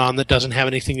phenomenon that doesn't have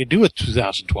anything to do with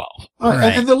 2012.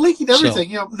 Right. And they're linking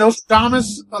everything,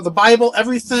 Nostradamus, the Bible,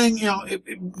 everything,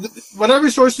 whatever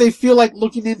source they feel like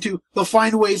looking into, they'll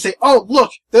find a way to say, oh,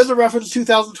 look, there's a reference to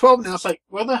 2012 now. It's like,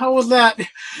 where the hell was that?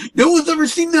 No one's ever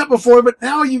seen that before, but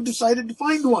now you've decided to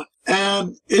find one.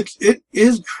 And it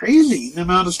is crazy, the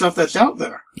amount of stuff that's out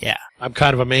there. Yeah. I'm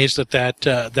kind of amazed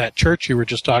that church you were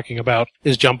just talking about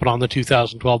is jumping on the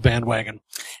 2012 bandwagon.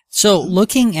 So,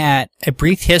 looking at a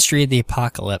brief history of the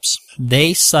apocalypse,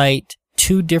 they cite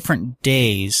 2 different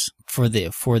days for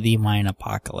the Mayan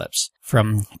apocalypse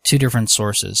from 2 different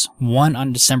sources. One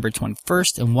on December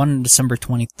 21st and one on December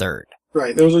 23rd.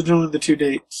 Right, those are only the 2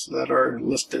 dates that are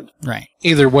listed. Right.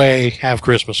 Either way, have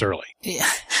Christmas early.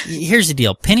 Here's the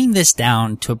deal. Pinning this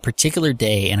down to a particular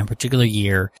day and a particular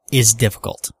year is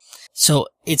difficult. So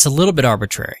it's a little bit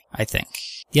arbitrary, I think.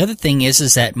 The other thing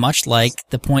is that much like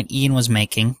the point Ian was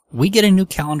making, we get a new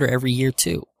calendar every year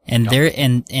too. And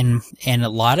and a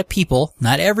lot of people,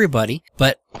 not everybody,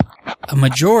 but a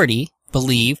majority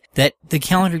believe that the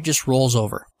calendar just rolls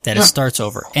over, that it starts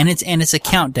over. And it's a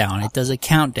countdown. It does a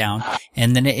countdown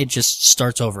and then it just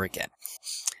starts over again.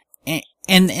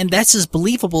 And that's as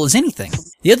believable as anything.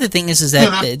 The other thing is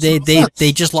that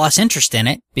they just lost interest in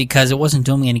it because it wasn't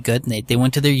doing me any good, and they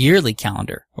went to their yearly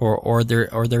calendar or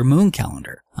their moon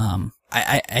calendar.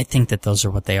 I think that those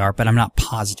are what they are, but I'm not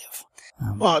positive.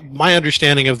 Well, my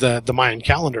understanding of the Mayan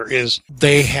calendar is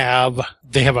they have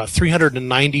a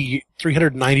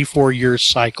 394 year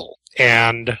cycle,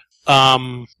 and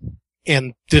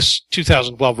this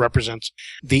 2012 represents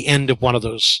the end of one of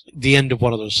those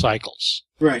cycles.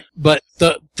 Right. But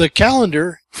the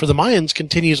calendar for the Mayans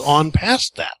continues on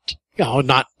past that.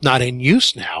 Not in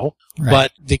use now, right.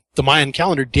 But the Mayan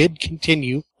calendar did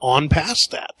continue on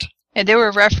past that. And there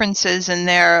were references in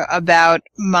there about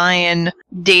Mayan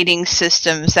dating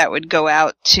systems that would go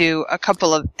out to a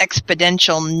couple of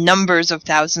exponential numbers of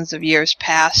thousands of years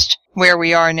past where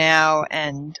we are now,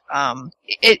 and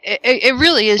it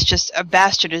really is just a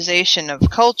bastardization of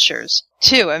cultures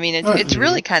too. I mean, it's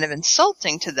really kind of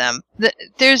insulting to them.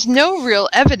 There's no real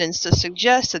evidence to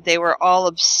suggest that they were all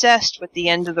obsessed with the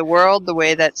end of the world the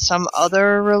way that some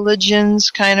other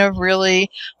religions kind of really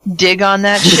dig on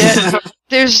that shit.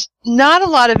 There's not a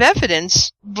lot of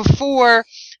evidence before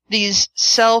these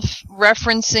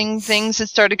self-referencing things that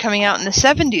started coming out in the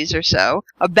 70s or so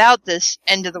about this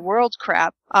end of the world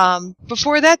crap.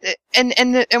 Before that,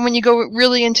 and when you go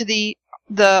really into the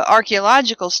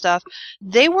archaeological stuff,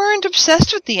 they weren't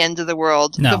obsessed with the end of the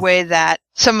world the way that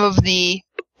some of the,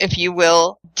 if you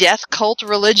will, death cult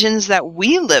religions that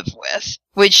we live with,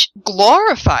 which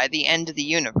glorify the end of the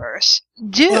universe,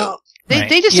 do. Well,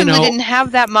 they just simply didn't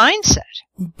have that mindset.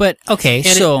 But okay,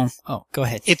 go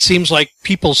ahead. It seems like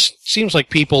people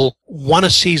want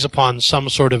to seize upon some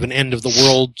sort of an end of the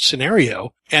world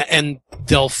scenario, and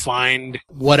they'll find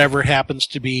whatever happens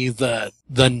to be the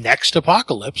next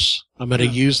apocalypse. I'm going to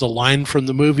use the line from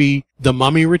the movie The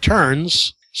Mummy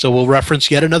Returns, so we'll reference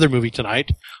yet another movie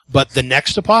tonight. But the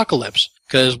next apocalypse,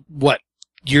 because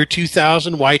year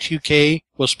 2000 Y2K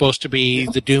was supposed to be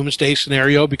the doomsday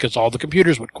scenario because all the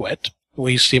computers would quit.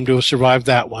 We seem to have survived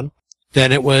that one.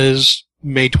 Then it was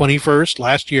May 21st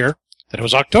last year. Then it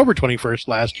was October 21st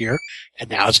last year. And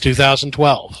now it's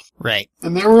 2012. Right.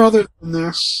 And there were others in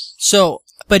there. So,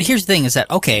 but here's the thing is that,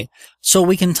 okay, so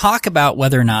we can talk about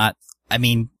whether or not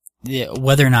the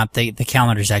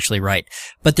calendar is actually right.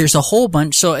 But there's a whole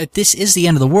bunch. So if this is the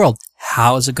end of the world,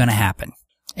 how is it going to happen?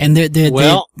 And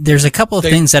there's a couple of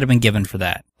things that have been given for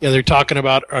that. Yeah, they're talking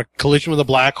about a collision with a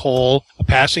black hole, a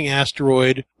passing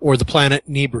asteroid, or the planet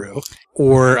Nibiru,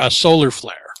 or a solar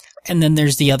flare. And then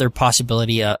there's the other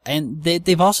possibility, and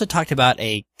they've also talked about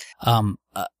an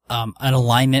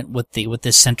alignment with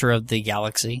the center of the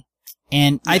galaxy.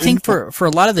 And I think for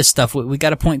a lot of this stuff, we got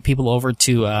to point people over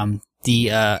to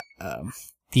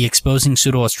the Exposing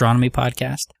Pseudo-Astronomy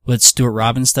podcast, what Stuart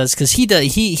Robbins does, because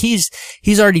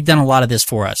he's already done a lot of this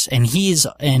for us, and he's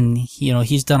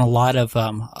done a lot of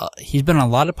he's been on a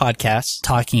lot of podcasts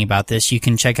talking about this. You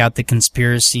can check out the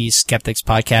Conspiracy Skeptics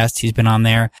podcast. He's been on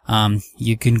there.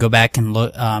 You can go back and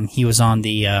look. He was on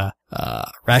the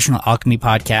Rational Alchemy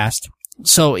podcast.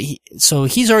 So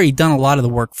he's already done a lot of the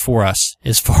work for us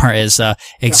as far as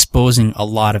exposing a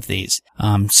lot of these.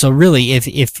 So really,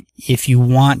 if you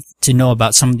want to know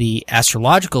about some of the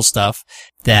astrological stuff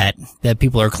that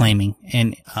people are claiming,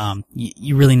 and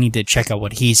you really need to check out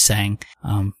what he's saying,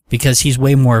 because he's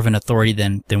way more of an authority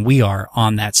than we are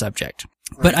on that subject.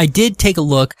 But I did take a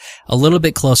look a little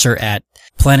bit closer at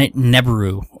planet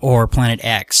Nibiru, or Planet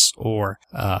X, or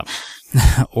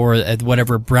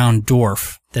whatever brown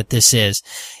dwarf that this is.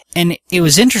 And it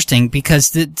was interesting because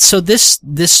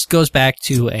this goes back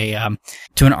to an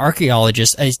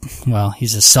archaeologist.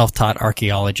 He's a self-taught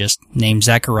archaeologist named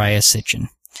Zecharia Sitchin.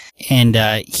 And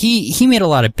he made a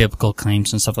lot of biblical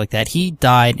claims and stuff like that. He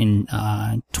died in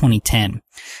 2010.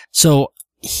 So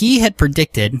he had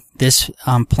predicted this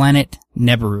planet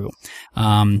Nibiru.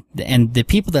 And the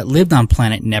people that lived on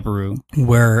planet Nibiru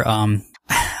were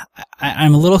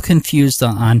I'm a little confused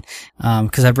on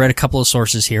because I've read a couple of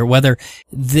sources here, whether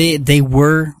they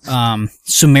were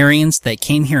Sumerians that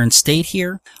came here and stayed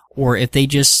here, or if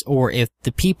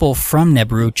the people from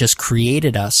Nibiru just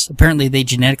created us. Apparently they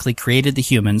genetically created the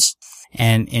humans,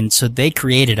 and so they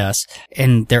created us,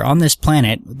 and they're on this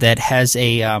planet that has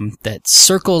that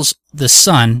circles the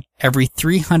sun every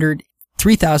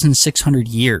 3,600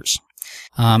 years.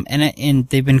 And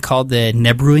they've been called the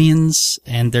Nibiruians,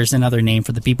 and there's another name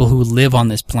for the people who live on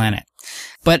this planet.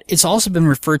 But it's also been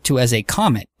referred to as a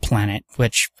comet planet,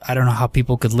 which I don't know how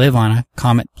people could live on a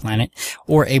comet planet,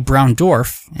 or a brown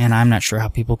dwarf, and I'm not sure how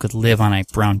people could live on a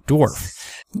brown dwarf.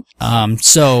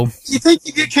 So you think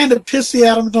you get kind of pissy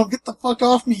at them and don't get the fuck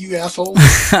off me, you asshole.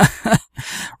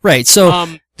 Right. So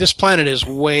this planet is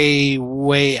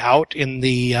way out in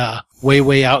the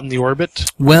way out in the orbit.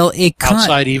 Well,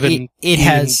 outside even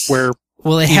where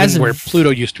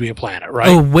Pluto used to be a planet, right?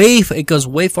 Oh, it goes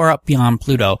way far up beyond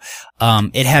Pluto.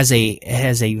 It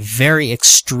has a very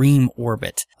extreme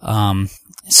orbit.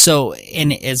 So,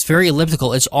 and it's very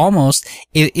elliptical. It's almost,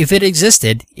 if it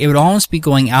existed, it would almost be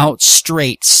going out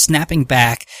straight, snapping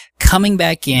back, coming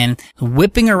back in,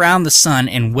 whipping around the sun,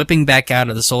 and whipping back out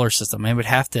of the solar system. It would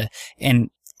have to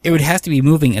be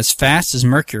moving as fast as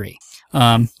Mercury.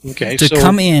 Okay, to so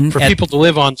come in for people to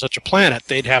live on such a planet,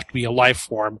 they'd have to be a life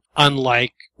form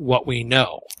unlike what we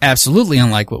know. Absolutely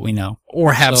unlike what we know,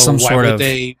 or have some sort of.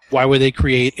 Why would they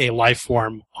create a life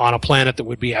form on a planet that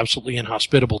would be absolutely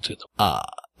inhospitable to them?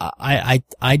 I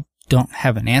don't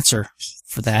have an answer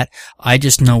for that. I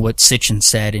just know what Sitchin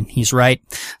said, and he's right.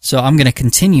 So I'm going to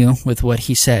continue with what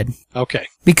he said. Okay.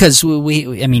 Because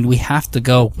we have to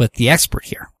go with the expert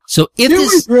here. So if do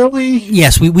we really?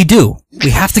 Yes, we do.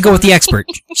 We have to go with the expert.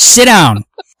 Sit down.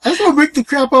 I just want to make the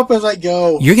crap up as I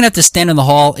go. You're going to have to stand in the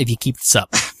hall if you keep this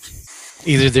up.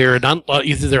 Either they're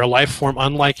a life form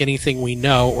unlike anything we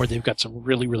know, or they've got some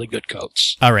really, really good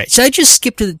coats. All right. So I just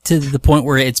skipped to the point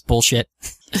where it's bullshit.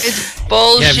 It's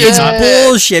bullshit. It's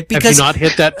bullshit because have you not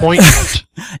hit that point yet?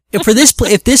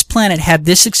 if this planet had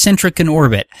this eccentric an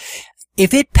orbit,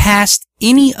 if it passed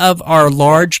any of our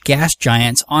large gas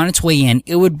giants on its way in,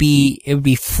 it would be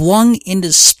flung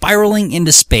spiraling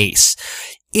into space.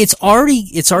 It's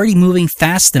already moving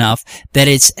fast enough that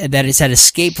it's at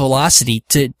escape velocity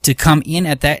to come in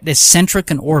at that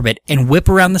eccentric an orbit and whip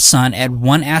around the sun at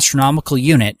 1 astronomical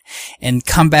unit and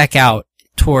come back out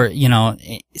toward,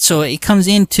 so it comes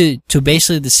into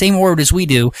basically the same orbit as we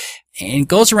do and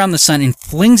goes around the sun and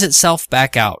flings itself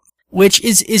back out, which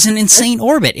is an insane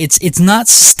orbit. It's not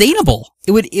sustainable.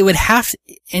 It would have,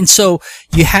 and so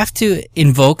you have to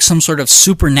invoke some sort of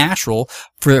supernatural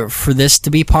for this to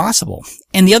be possible.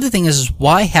 And the other thing is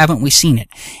why haven't we seen it?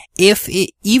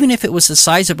 Even if it was the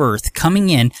size of Earth coming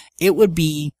in, it would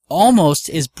be almost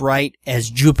as bright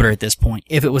as Jupiter at this point.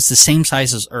 If it was the same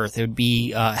size as Earth, it would be,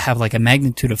 have like a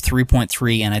magnitude of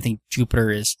 3.3, and I think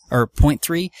Jupiter is, or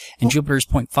 0.3, and Jupiter is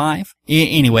 0.5.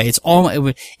 Anyway,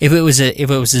 if it was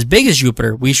as big as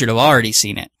Jupiter, we should have already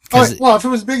seen it. Well, if it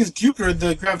was as big as Jupiter,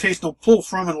 the gravitational pull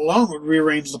from it alone would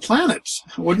rearrange the planets,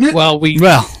 wouldn't it? Well,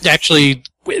 actually,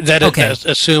 that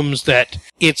assumes that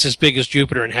it's as big as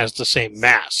Jupiter and has the same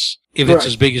mass. If it's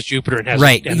as big as Jupiter and has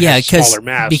a smaller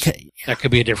mass, that could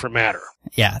be a different matter.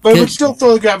 Yeah. But it would still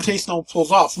throw the gravitational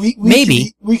pulls off. We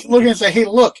can look and say, hey,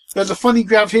 look, there's a funny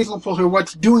gravitational pull here.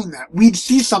 What's doing that? We'd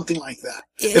see something like that.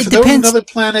 If there was another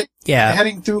planet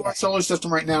heading through our solar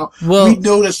system right now, we'd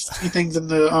notice things in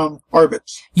the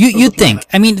orbits. You'd think.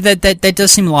 I mean, that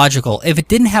does seem logical. If it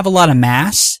didn't have a lot of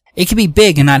mass, it could be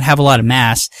big and not have a lot of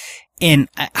mass. And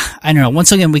I don't know.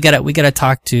 Once again, we gotta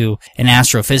talk to an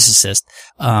astrophysicist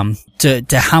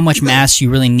to how much mass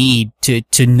you really need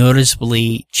to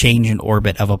noticeably change an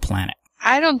orbit of a planet.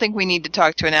 I don't think we need to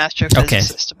talk to an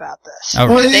astrophysicist about this.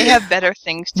 Right. They have better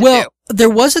things to do. Well, there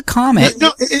was a comet.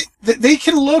 No, they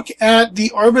can look at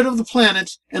the orbit of the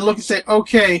planets and look and say,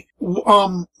 okay,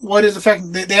 what is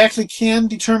affecting? They actually can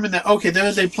determine that, okay, there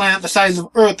is a planet the size of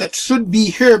Earth that should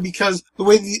be here because the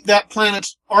way that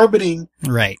planet's orbiting.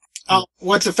 Right.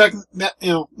 What's affecting that?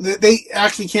 They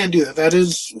actually can do that. That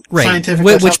is scientific.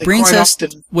 Which brings us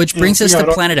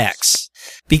to Planet X,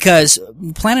 because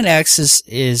Planet X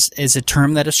is a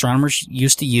term that astronomers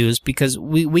used to use because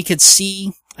we could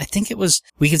see. I think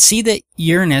we could see that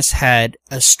Uranus had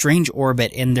a strange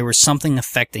orbit and there was something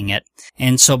affecting it,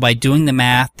 and so by doing the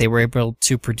math, they were able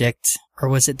to predict, or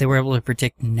was it they were able to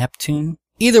predict Neptune?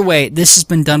 Either way, this has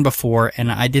been done before,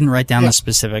 and I didn't write down the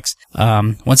specifics.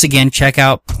 Once again, check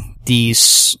out the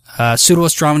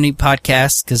pseudo-astronomy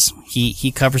podcast because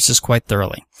he covers this quite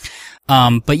thoroughly.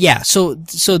 But yeah, so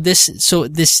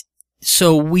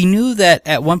we knew that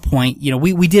at one point,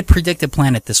 we did predict a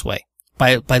planet this way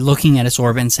by looking at its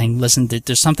orbit and saying, listen,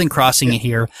 there's something crossing it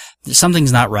here.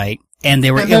 Something's not right. And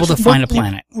they were able to find a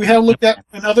planet. We have looked at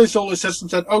another solar system and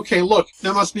said, okay, look,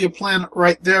 there must be a planet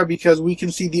right there because we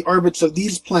can see the orbits of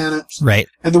these planets. Right.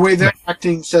 And the way they're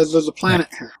acting says there's a planet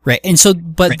here. Right. And so,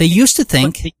 but they used to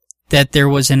think that there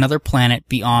was another planet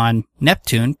beyond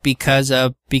Neptune because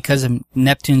of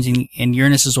Neptune's and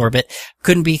Uranus's orbit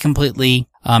couldn't be completely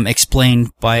explained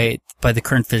by the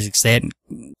current physics they had.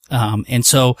 And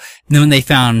so then when they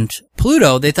found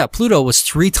Pluto, they thought Pluto was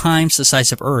 3 times the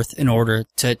size of Earth in order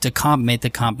to make the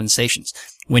compensations.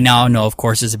 We now know, of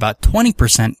course, is about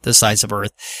 20% the size of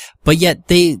Earth. But yet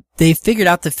they figured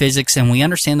out the physics and we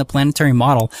understand the planetary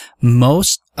model.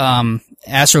 Most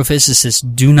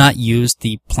astrophysicists do not use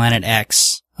the Planet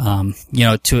X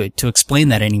to explain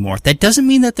that anymore. That doesn't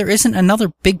mean that there isn't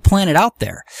another big planet out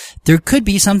there. There could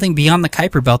be something beyond the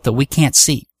Kuiper Belt that we can't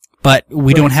see. But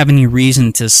we don't have any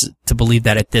reason to believe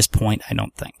that at this point, I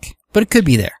don't think. But it could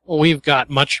be there. Well, we've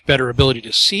got much better ability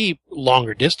to see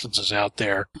longer distances out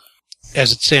there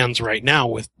as it stands right now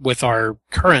with our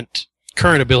current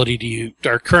ability to use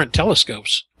our current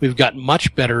telescopes. We've got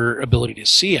much better ability to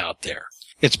see out there.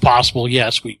 It's possible,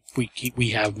 yes, we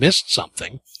have missed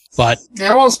something. But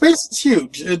space is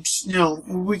huge. It's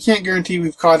we can't guarantee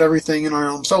we've caught everything in our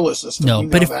own solar system. No,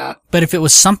 but if it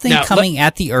was something coming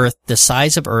at the Earth the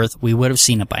size of Earth, we would have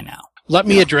seen it by now. Let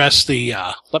me address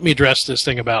this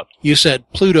thing about, you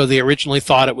said Pluto. They originally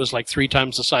thought it was like 3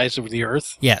 times the size of the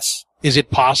Earth. Yes. is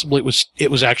it possible it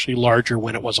was actually larger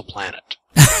when it was a planet?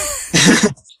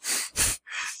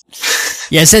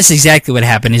 Yes, that's exactly what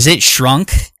happened. Is it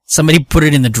shrunk? Somebody put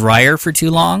it in the dryer for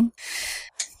too long?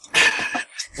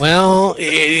 Well,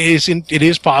 it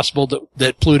is possible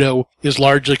that Pluto is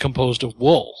largely composed of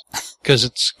wool, because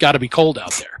it's got to be cold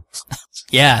out there.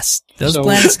 Yes, those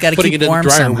planets got to keep warm somehow. Putting it in the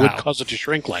dryer somehow. would cause it to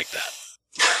shrink like that.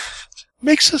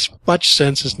 Makes as much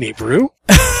sense as Nibiru.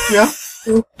 Yeah.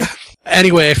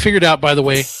 Anyway, I figured out, by the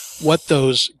way, what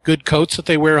those good coats that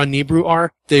they wear on Nibiru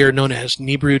are. They are known as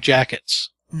Nibiru jackets.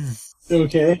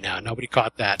 Okay. No, nobody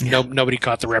caught that. Yeah. Nobody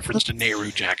caught the reference to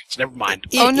Nehru jackets. Never mind.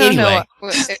 No.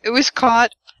 It was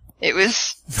caught. It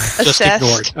was assessed. Just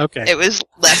ignored. Okay. It was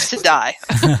left to die.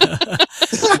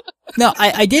 No,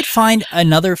 I did find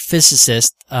another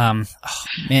physicist.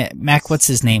 Mac, what's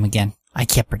his name again? I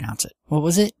can't pronounce it. What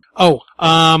was it?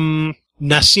 Nassim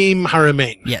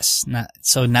Haramein. Yes.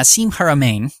 So Nassim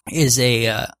Haramein is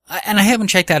and I haven't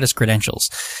checked out his credentials,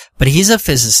 but he's a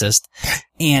physicist,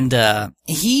 and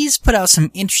he's put out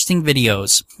some interesting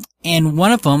videos, and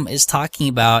one of them is talking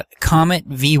about Comet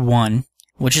V1,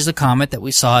 which is a comet that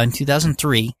we saw in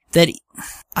 2003 that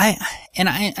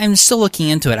I'm still looking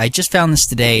into it. I just found this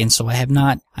today, and so I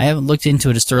haven't looked into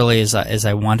it as thoroughly as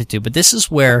I wanted to. But this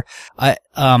is where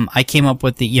I came up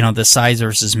with the size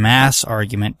versus mass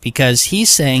argument, because he's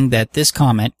saying that this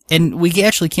comet, and we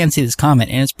actually can see this comet,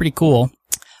 and it's pretty cool.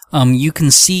 You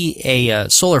can see a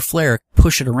solar flare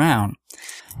push it around,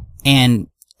 and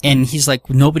he's like,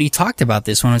 nobody talked about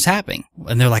this when it was happening.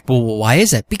 And they're like, well, why is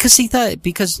that? Because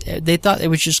they thought it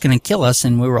was just going to kill us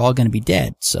and we were all going to be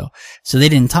dead. So they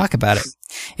didn't talk about it.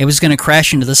 It was going to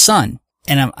crash into the sun.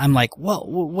 And I'm like, well,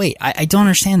 wait, I don't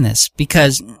understand this,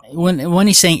 because when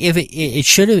he's saying if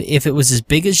it was as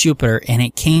big as Jupiter and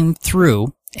it came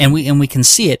through, and we can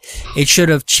see it should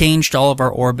have changed all of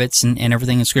our orbits and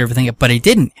everything and screwed everything up, but it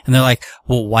didn't. And they're like,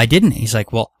 well, why didn't it? He's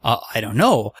like, well, I don't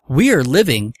know. We are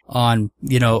living on,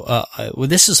 I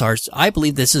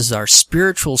believe this is our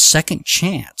spiritual second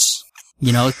chance,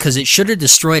 because it should have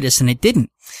destroyed us and it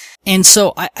didn't. And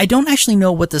so I don't actually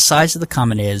know what the size of the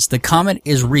comet is. The comet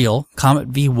is real, Comet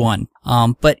V1.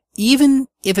 But even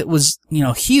if it was,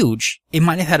 huge, it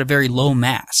might have had a very low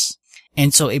mass.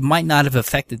 And so it might not have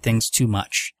affected things too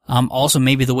much. Also,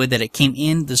 maybe the way that it came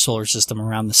in the solar system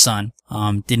around the sun,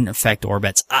 didn't affect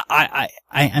orbits.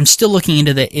 I'm still looking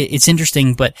into that. It's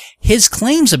interesting, but his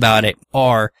claims about it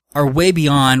are way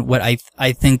beyond what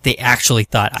I think they actually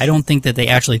thought. I don't think that they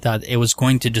actually thought it was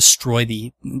going to destroy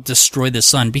the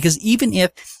sun, because even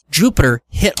if Jupiter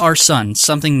hit our sun,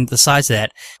 something the size of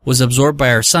that was absorbed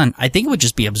by our sun, I think it would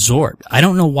just be absorbed. I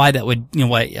don't know why that would,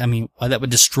 why that would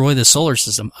destroy the solar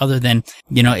system, other than,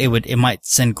 it might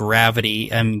send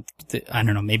gravity, I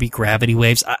don't know, maybe gravity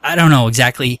waves. I don't know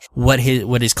exactly what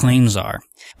his claims are.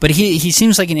 But he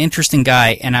seems like an interesting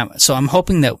guy, and so I'm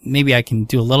hoping that maybe I can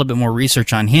do a little bit more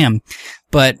research on him.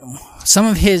 But some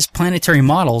of his planetary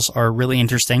models are really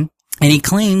interesting. And he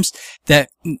claims that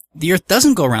the Earth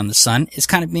doesn't go around the sun. It's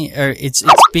kind of it's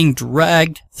being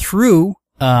dragged through.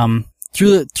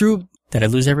 Did I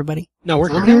lose everybody? No, we're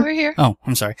here. We're here. Oh,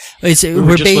 I'm sorry. We're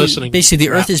just listening. Basically,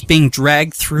 the Earth is being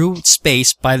dragged through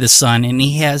space by the sun, and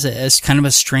he has a kind of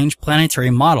a strange planetary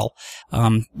model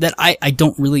that I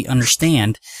don't really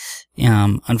understand,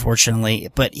 unfortunately.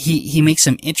 But he makes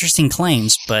some interesting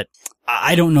claims, but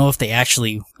I don't know if they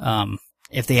actually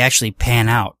pan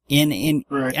out.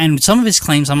 Right. And some of his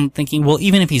claims, I'm thinking, well,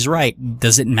 even if he's right,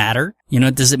 does it matter?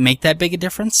 Does it make that big a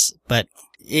difference? But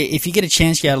if you get a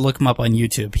chance, you gotta look him up on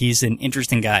YouTube. He's an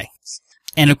interesting guy.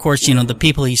 And of course, the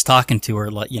people he's talking to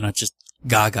are like, just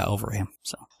gaga over him.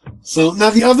 So now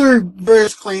the other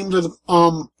various claims are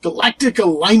the galactic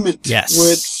alignment. Yes.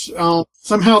 Which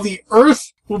somehow the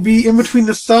Earth will be in between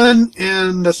the sun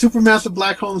and the supermassive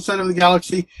black hole in the center of the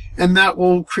galaxy, and that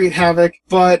will create havoc.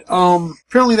 But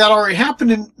apparently that already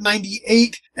happened in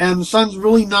 98, and the sun's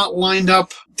really not lined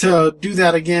up to do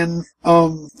that again.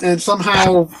 And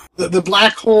somehow the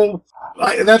black hole,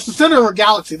 that's the center of our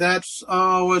galaxy. That's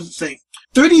what does it say?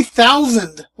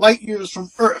 30,000 light years from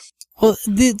Earth. Well,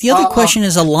 the other question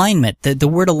is alignment. The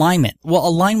word alignment. Well,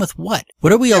 align with what?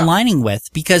 What are we aligning with?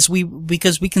 Because we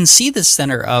can see the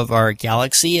center of our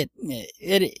galaxy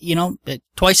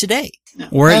twice a day. Yeah.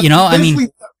 Or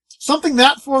something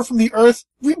that far from the Earth,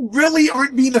 we really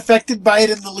aren't being affected by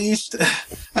it in the least.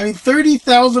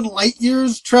 30,000 light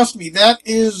years, trust me, that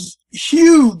is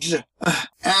huge.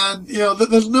 And,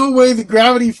 there's no way the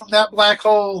gravity from that black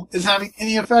hole is having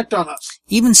any effect on us.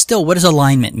 Even still, what does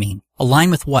alignment mean?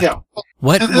 Align with what? Yeah.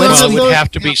 What? Well, it would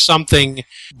have to be something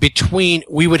between.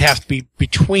 We would have to be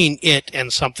between it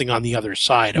and something on the other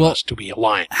side of us to be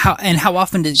aligned. How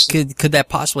often could that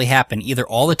possibly happen? Either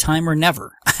all the time or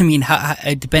never. I mean,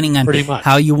 depending on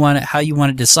how you want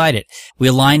to decide it. We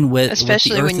align with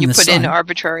especially with the Earth when you and the put sun. in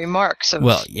arbitrary marks of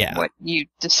what you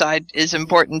decide is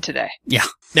important today. Yeah.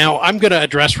 Now, I'm going to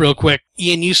address real quick.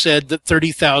 Ian, you said that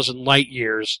 30,000 light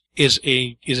years is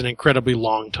an incredibly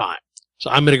long time. So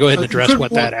I'm going to go ahead and address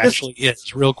what that actually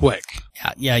is real quick.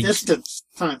 Yeah. Distance.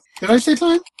 Time. Did I say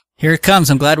time? Here it comes.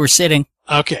 I'm glad we're sitting.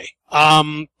 Okay.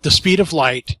 The speed of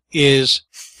light is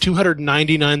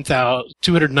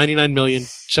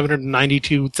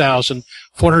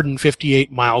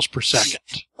 299,792,458 miles per second.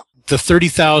 The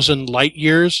 30,000 light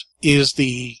years is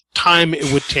the time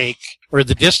it would take, or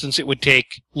the distance it would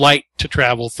take light to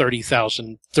travel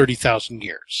 30,000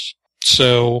 years.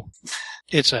 So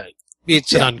it's an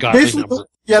ungodly number.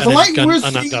 Yeah, the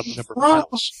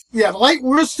light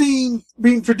we're seeing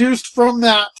being produced from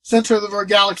that center of our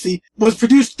galaxy was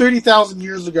produced 30,000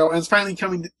 years ago, and it's finally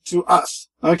coming to us.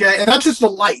 Okay, and that's just the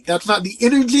light. That's not the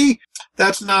energy.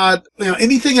 That's not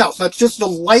anything else. That's just the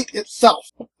light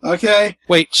itself. Okay.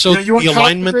 Wait. So the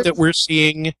alignment that we're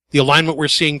seeing, the alignment we're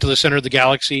seeing to the center of the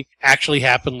galaxy, actually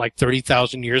happened like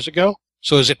 30,000 years ago.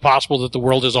 So is it possible that the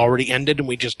world has already ended and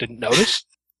we just didn't notice?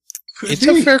 It's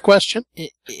a fair question.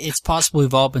 It's possible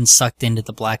we've all been sucked into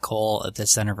the black hole at the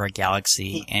center of our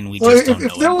galaxy, and we just don't know.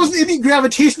 If there wasn't any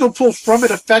gravitational pull from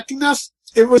it affecting us,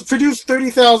 it was produced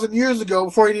 30,000 years ago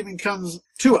before it even comes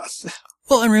to us.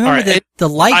 Well, and remember that the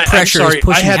light pressure is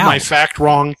pushing out. I had my fact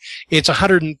wrong. It's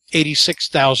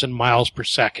 186,000 miles per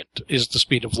second is the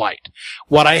speed of light.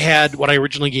 What I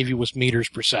originally gave you was meters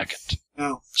per second.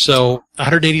 Oh. So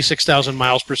 186,000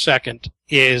 miles per second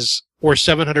or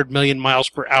 700 million miles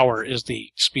per hour is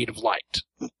the speed of light.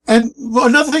 And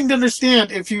another thing to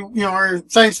understand, if you are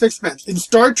science fiction fans, in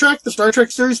Star Trek, the Star Trek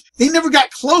series, they never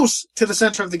got close to the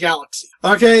center of the galaxy.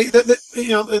 Okay,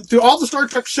 through all the Star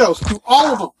Trek shows, through all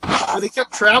of them, where they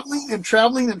kept traveling and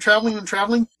traveling and traveling and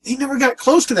traveling, they never got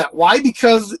close to that. Why?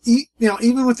 Because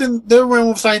even within their realm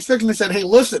of science fiction, they said, "Hey,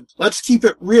 listen, let's keep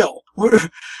it real.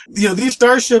 These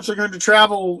starships are going to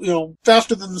travel,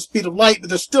 faster than the speed of light, but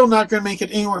they're still not going to make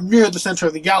it anywhere near the center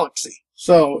of the galaxy."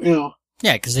 So,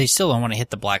 Yeah, because they still don't want to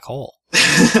hit the black hole.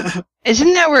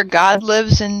 Isn't that where God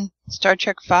lives in Star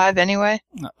Trek V anyway?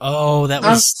 Oh, that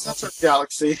was... Center of the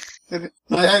galaxy.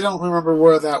 I don't remember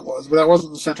where that was, but that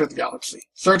wasn't the center of the galaxy.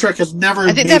 Star Trek has never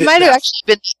I think that might have actually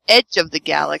been the edge of the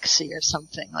galaxy or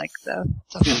something, like the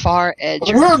far edge.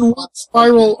 We're on one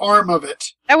spiral arm of it.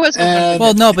 That was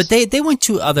well, no, but they went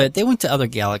to other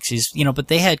galaxies, but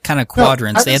they had kind of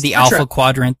quadrants. They had the Alpha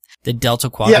Quadrant, the Delta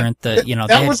Quadrant, they had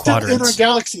quadrants. That was still in our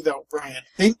galaxy, though, Brian.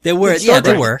 They were,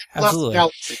 absolutely.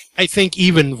 I think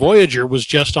even Voyager was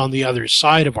just on the other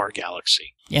side of our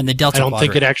galaxy. Yeah, in the Delta Quadrant. I don't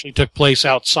Quadrant. think it actually took place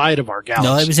outside of our galaxy.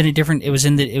 No, it was in a different. It was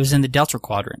in the Delta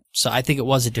Quadrant. So I think it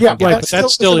was a different galaxy. But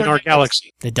that's still in our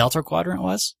galaxy. The Delta Quadrant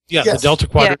was. Yeah, yes. The Delta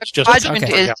Quadrant is just. Quadrant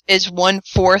is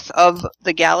 1/4 of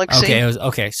the galaxy.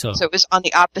 Okay, so it was on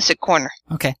the opposite corner.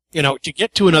 Okay. To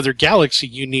get to another galaxy,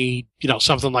 you need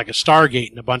something like a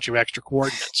Stargate and a bunch of extra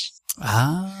coordinates.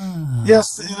 Ah.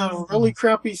 Yes, really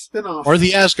crappy spin-off. Or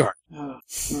the Asgard.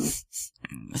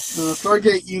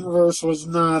 Stargate Universe was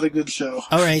not a good show.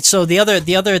 All right, so the other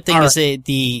thing is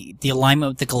the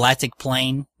alignment with the galactic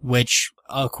plane, which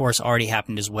of course already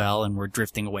happened as well, and we're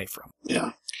drifting away from.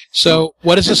 Yeah. So,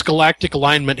 what does this galactic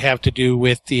alignment have to do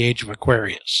with the Age of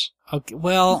Aquarius? Okay,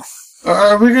 well.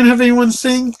 Are we going to have anyone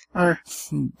sing, or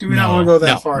do we not want to go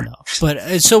that far? No.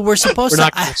 But so we're supposed we're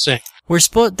not going to sing.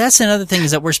 That's another thing, is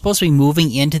that we're supposed to be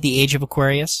moving into the Age of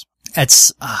Aquarius.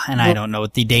 That's, and I don't know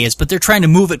what the day is, but they're trying to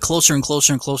move it closer and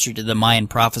closer and closer to the Mayan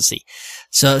prophecy.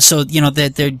 So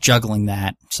they're juggling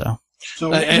that. So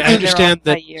I understand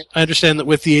that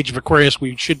with the Age of Aquarius,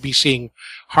 we should be seeing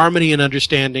harmony and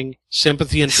understanding,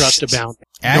 sympathy and trust abound.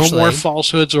 No more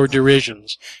falsehoods or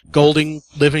derisions. Golden,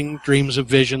 living dreams of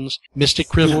visions, mystic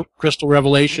crystal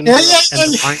revelation, and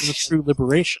the mind of true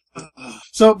liberation.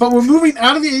 But we're moving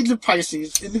out of the Age of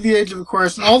Pisces into the Age of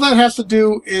Aquarius, and all that has to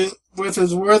do with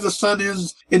where the sun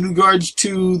is in regards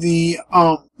to the,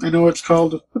 I know what it's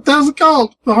called. What the hell's it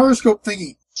called? The horoscope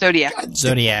thingy. Zodiac.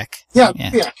 Zodiac. Yeah.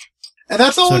 And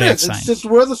that's all Zodiac it is. sign. It's just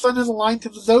where the sun is aligned to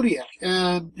the zodiac.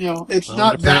 And, it's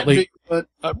not that big, but...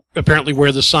 apparently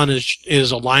where the sun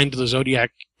is aligned to the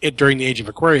zodiac during the Age of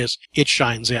Aquarius, it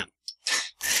shines in.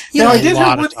 Now, I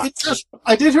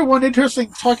did hear one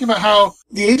interesting talking about how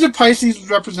the Age of Pisces was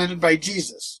represented by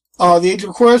Jesus. the age of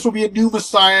Aquarius will be a new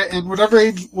Messiah, and whatever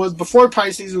age was before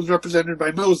Pisces was represented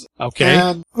by Moses. Okay.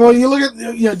 And, well, you look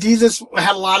at, Jesus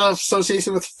had a lot of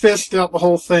association with fish throughout the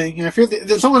whole thing. And I feel that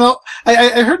there's someone else,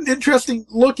 I heard an interesting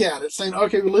look at it, saying,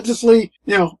 okay, religiously,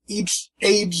 each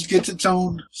age gets its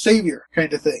own savior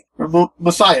kind of thing, or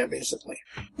Messiah, basically.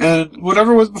 And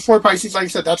whatever was before Pisces, like I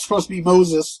said, that's supposed to be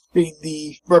Moses being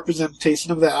the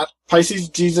representation of that. Pisces,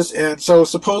 Jesus, and so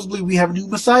supposedly we have a new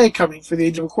Messiah coming for the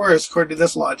age of Aquarius, according to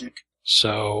this logic.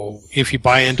 So, if you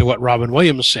buy into what Robin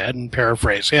Williams said, and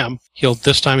paraphrase him,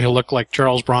 this time he'll look like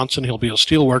Charles Bronson, he'll be a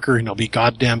steel worker, and he'll be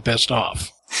goddamn pissed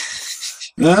off.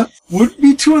 That wouldn't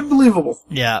be too unbelievable.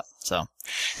 Yeah, so.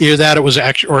 Either that, it was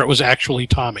actually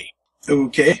Tommy.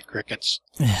 Okay. Crickets.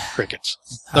 Crickets.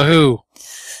 The Who.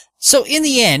 So, in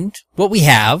the end, what we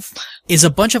have is a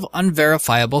bunch of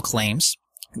unverifiable claims,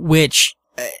 which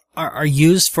are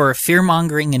used for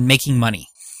fear-mongering and making money.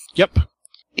 Yep.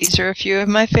 These are a few of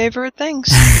my favorite things.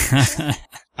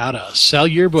 How to sell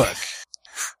your book.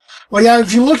 Well, yeah,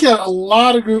 if you look at a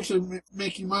lot of groups are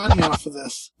making money off of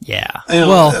this. Yeah. A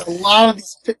lot of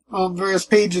these various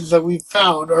pages that we've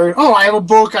found are, I have a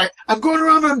book. I'm going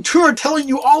around on tour telling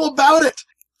you all about it.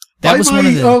 That was one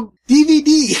of the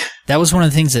DVD. That was one of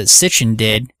the things that Sitchin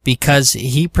did because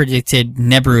he predicted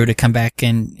Nibiru to come back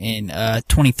in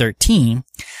 2013,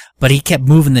 but he kept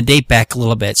moving the date back a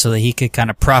little bit so that he could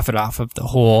kind of profit off of the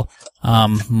whole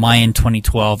Mayan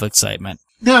 2012 excitement.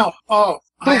 Now,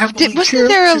 wasn't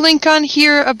there a link on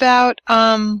here about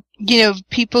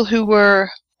people who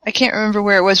were, I can't remember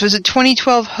where it was it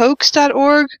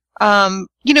 2012hoax.org?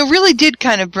 Really did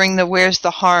kind of bring the Where's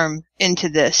the Harm into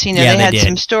this. They had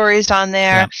some stories on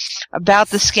there about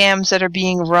the scams that are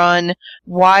being run,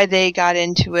 why they got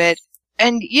into it.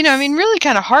 And, really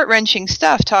kind of heart-wrenching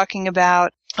stuff talking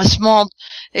about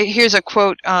here's a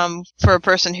quote for a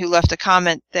person who left a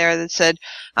comment there that said,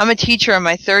 I'm a teacher and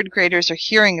my third graders are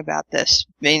hearing about this,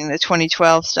 meaning the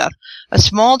 2012 stuff. A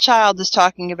small child is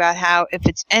talking about how if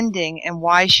it's ending and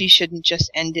why she shouldn't just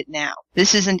end it now.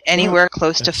 This isn't anywhere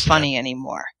close to funny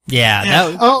anymore.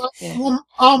 Yeah.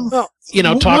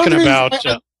 Talking about...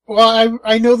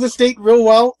 I know this date real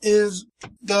well, is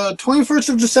the 21st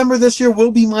of December this year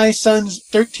will be my son's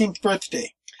 13th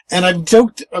birthday. And I've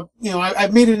joked,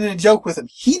 I've made it in a joke with him.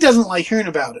 He doesn't like hearing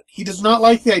about it. He does not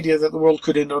like the idea that the world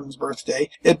could end on his birthday.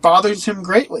 It bothers him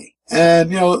greatly.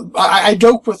 And, I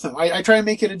joke with him. I try and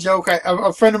make it a joke.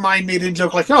 A friend of mine made it a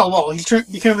joke like, he's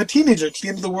becoming a teenager. It's the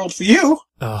end of the world for you.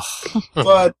 Ugh.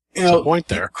 But, a point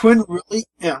there. Quinn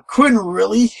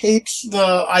really hates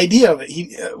the idea of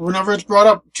it. Whenever it's brought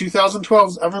up, 2012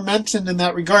 is ever mentioned in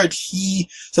that regard, he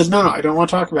says, no, I don't want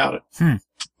to talk about it.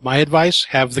 My advice,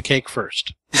 have the cake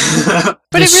first.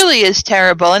 But it really is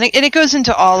terrible, and it goes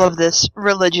into all of this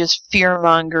religious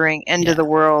fear-mongering,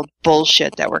 end-of-the-world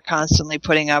bullshit that we're constantly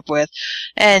putting up with,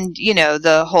 and,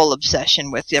 the whole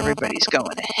obsession with everybody's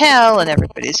going to hell, and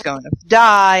everybody's going to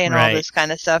die, and all this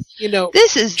kind of stuff.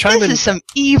 This is some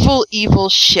evil, evil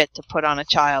shit to put on a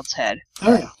child's head.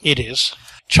 Oh, yeah. It is.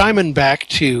 Chiming back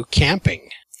to camping.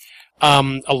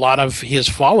 A lot of his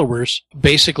followers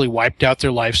basically wiped out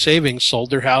their life savings,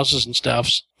 sold their houses and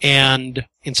stuffs, and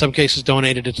in some cases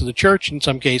donated it to the church. In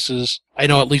some cases, I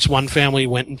know at least one family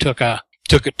went and took a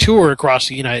tour across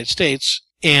the United States,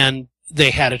 and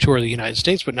they had a tour of the United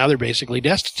States, but now they're basically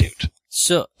destitute.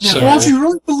 So if you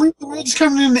really believe the world's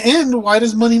coming in the end, why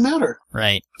does money matter?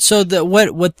 Right. So the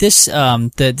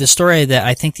story that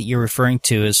I think that you're referring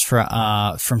to is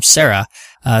from Sarah.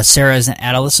 Sarah is an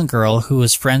adolescent girl who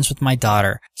was friends with my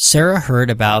daughter. Sarah heard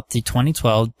about the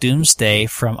 2012 doomsday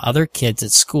from other kids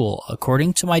at school.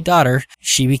 According to my daughter,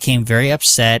 she became very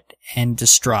upset and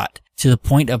distraught to the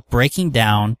point of breaking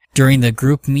down during the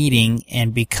group meeting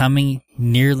and becoming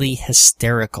nearly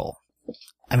hysterical.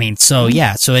 So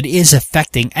it is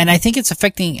affecting, and I think it's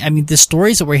affecting, the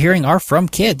stories that we're hearing are from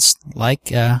kids. Like,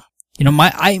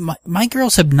 my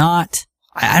girls have not,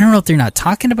 I don't know if they're not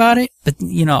talking about it, but,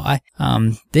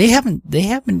 they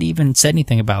haven't even said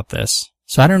anything about this.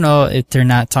 So I don't know if they're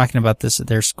not talking about this at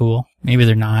their school. Maybe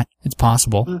they're not. It's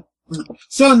possible.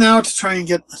 So now to try and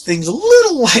get things a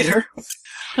little lighter.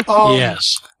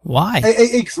 Yes. Why?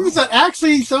 A cruise that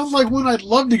actually sounds like one I'd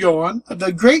love to go on.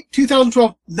 The Great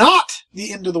 2012, not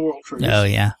the End of the World cruise. Oh,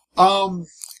 yeah.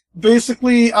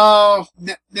 Basically,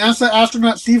 NASA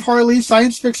astronaut Steve Harley,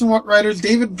 science fiction writers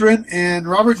David Brent and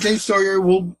Robert J. Sawyer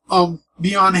will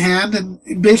be on hand.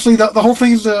 And basically, the whole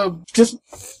thing is to just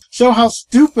show how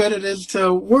stupid it is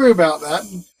to worry about that.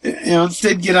 And,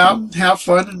 instead get out and have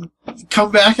fun and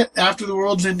come back after the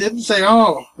world's ended and say,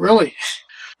 oh, really?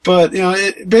 But,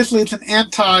 basically it's an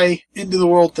anti-end of the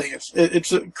world thing.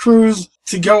 It's a cruise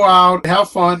to go out, have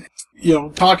fun,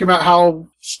 talk about how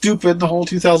stupid the whole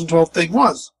 2012 thing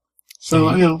was. So,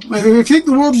 if you think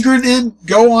the world's going to end,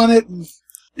 go on it and,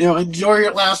 enjoy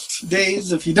your last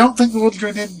days. If you don't think the world's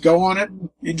going to end, go on it and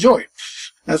enjoy it.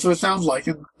 That's what it sounds like.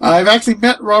 And I've actually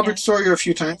met Robert Sawyer a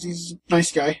few times. He's a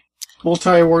nice guy.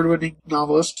 Multi-award-winning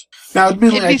novelist. Now,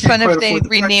 admittedly, it'd be fun if they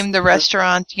renamed the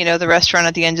restaurant, the restaurant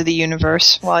at the end of the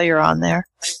universe while you're on there.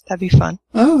 That'd be fun.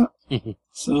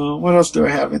 So, what else do I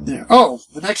have in there? Oh,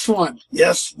 the next one.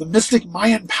 Yes, the Mystic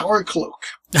Mayan Power Cloak.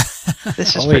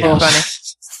 This is pretty funny.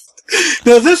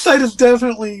 Now, this site is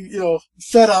definitely,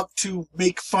 set up to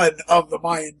make fun of the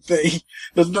Mayan thing.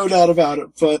 There's no doubt about it.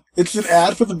 But it's an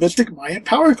ad for the Mystic Mayan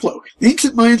Power Cloak. The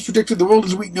ancient Mayans predicted the world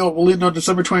as we know it will end on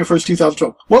December 21st,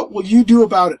 2012. What will you do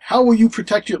about it? How will you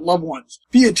protect your loved ones?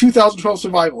 Be a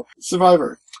 2012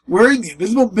 survivor. Wearing the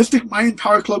invisible Mystic Mayan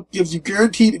Power Cloak gives you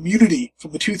guaranteed immunity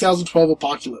from the 2012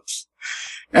 apocalypse.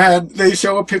 And they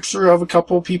show a picture of a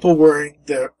couple of people wearing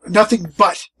nothing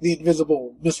but the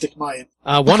invisible Mystic Mayan.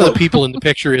 One of the people in the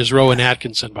picture is Rowan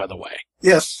Atkinson, by the way.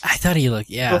 Yes. I thought he looked,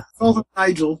 I called him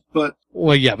Nigel, but...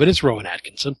 Well, yeah, but it's Rowan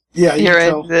Atkinson. Yeah, you're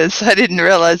right. This I didn't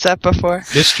realize that before.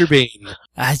 Mr. Bean.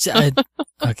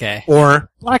 Okay. Or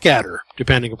Blackadder,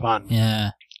 depending upon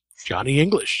Johnny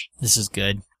English. This is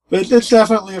good. But it's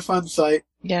definitely a fun site.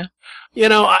 Yeah.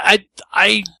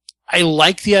 I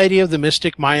like the idea of the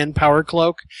Mystic Mayan Power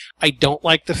Cloak. I don't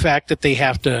like the fact that they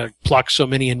have to pluck so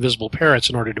many invisible parrots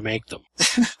in order to make them.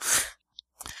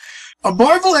 A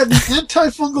marvel at the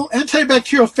antifungal,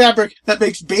 antibacterial fabric that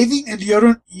makes bathing and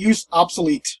deodorant use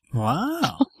obsolete.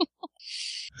 Wow.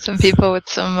 Some people with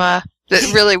some that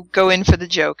really go in for the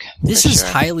joke. This is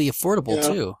highly affordable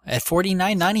too. At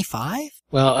 $49.95.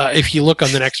 Well, if you look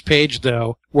on the next page,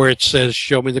 though, where it says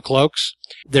 "Show me the cloaks,"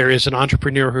 there is an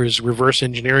entrepreneur who is reverse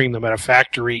engineering them at a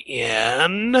factory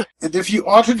in and if you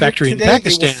order factory today, in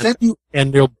Pakistan,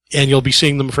 and you'll be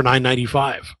seeing them for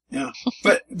 $9.95. Yeah,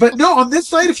 but no, on this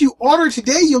site, if you order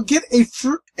today, you'll get a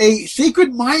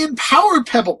sacred Mayan power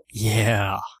pebble.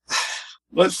 Yeah.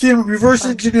 Let's see him reverse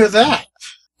engineer that.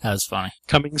 That was funny.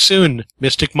 Coming soon,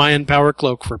 Mystic Mayan Power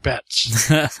Cloak for pets.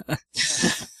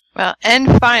 Well,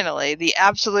 and finally, the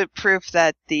absolute proof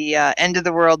that the end of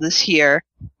the world is here.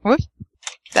 Whoop.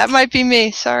 That might be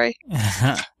me. Sorry.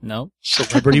 No.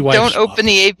 Celebrity wife. Don't open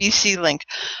the ABC link.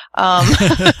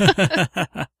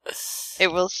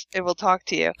 It will talk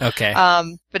to you. Okay.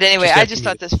 But anyway, I just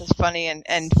thought this was funny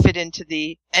and fit into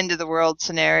the end of the world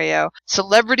scenario.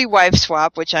 Celebrity wife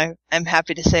swap, which I'm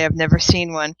happy to say I've never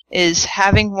seen one, is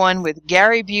having one with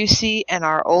Gary Busey and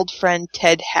our old friend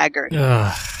Ted Haggard.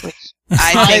 Which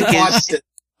I think watched it.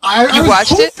 I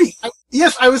watched hoping, it?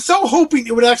 Yes, I was so hoping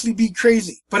it would actually be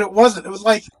crazy, but it wasn't. It was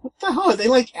like, what the hell? Are they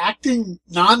like acting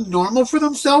non-normal for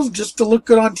themselves just to look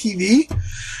good on TV?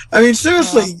 I mean,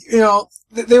 seriously,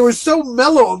 they were so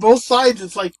mellow on both sides.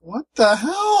 It's like, what the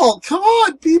hell? Come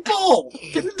on, people.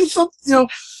 Get into something,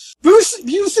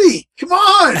 Busey, come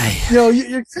on.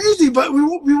 You're crazy, but we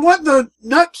want the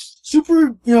nuts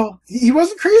super, he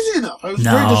wasn't crazy enough. I was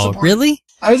very disappointed. Really?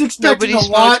 I was expecting Nobody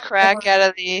a lot. Crack out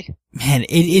of the... Man,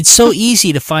 it's so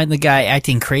easy to find the guy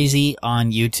acting crazy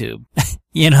on YouTube.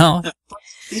 He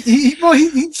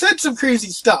said some crazy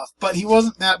stuff, but he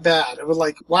wasn't that bad. It was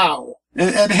like, wow.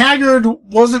 And Haggard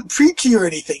wasn't preachy or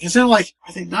anything. It's not like,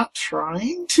 are they not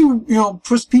trying to,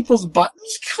 push people's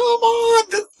buttons? Come on.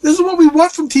 This is what we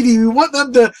want from TV. We want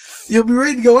them to, be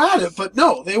ready to go at it. But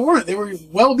no, they weren't. They were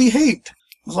well behaved. I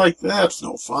was like, that's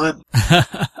no fun.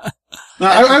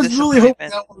 I was really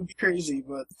hoping that one would be crazy,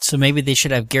 but... So maybe they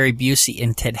should have Gary Busey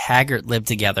and Ted Haggard live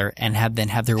together and have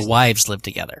their wives live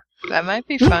together. That might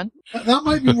be fun. That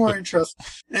might be more interesting.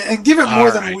 And give it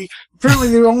more than a week. Apparently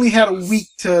they only had a week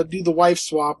to do the wife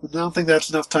swap, and I don't think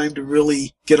that's enough time to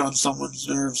really get on someone's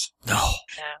nerves. No.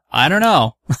 I don't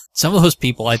know. Some of those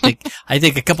people, I think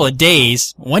a couple of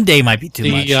days, one day might be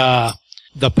too much.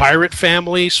 The pirate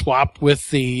family swapped with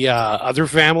the other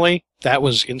family. That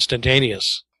was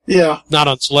instantaneous. Yeah. Not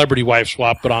on Celebrity Wife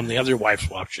Swap, but on the other Wife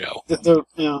Swap show.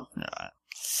 Yeah.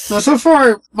 Now, so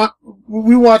far,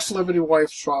 we watched Celebrity Wife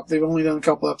Swap. They've only done a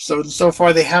couple episodes, and so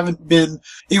far they haven't been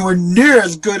anywhere near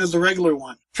as good as the regular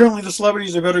one. Apparently the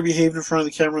celebrities are better behaved in front of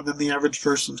the camera than the average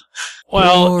person.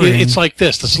 Well, it's like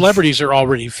this. The celebrities are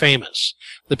already famous.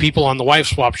 The people on the Wife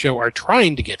Swap show are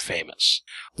trying to get famous.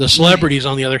 The celebrities,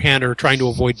 on the other hand, are trying to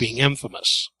avoid being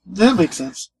infamous. That makes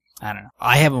sense. I don't know.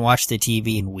 I haven't watched the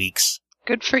TV in weeks.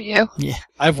 Good for you. Yeah.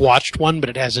 I've watched one, but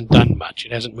it hasn't done much.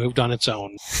 It hasn't moved on its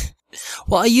own.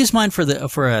 Well, I use mine for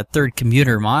a third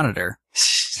commuter monitor.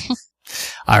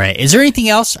 All right. Is there anything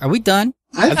else? Are we done?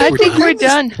 I think we're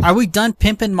done. Are we done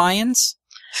pimping Mayans?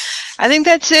 I think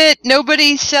that's it.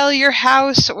 Nobody sell your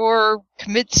house or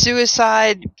commit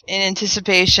suicide in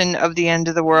anticipation of the end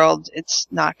of the world. It's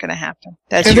not going to happen.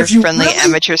 That's your friendly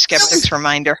amateur skeptics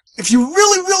reminder. If you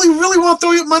really, really, really want to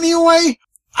throw your money away,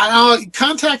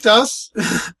 contact us.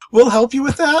 We'll help you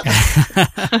with that.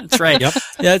 That's right. Yep.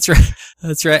 Yeah, that's right.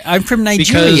 That's right. I'm from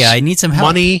Nigeria. Because I need some help.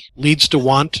 Money leads to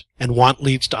want, and want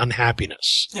leads to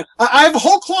unhappiness. Yeah. I have a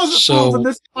whole closet full of the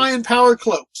Mystified Power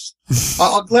cloaks.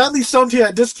 I'll gladly sell them to you at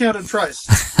a discounted price.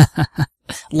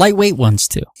 Lightweight ones,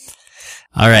 too.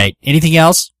 All right. Anything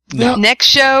else? No. Next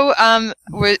show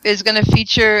is going to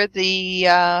feature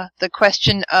the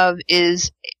question of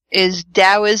is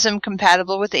Taoism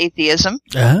compatible with atheism?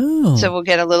 Oh. So we'll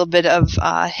get a little bit of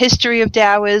history of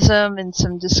Taoism and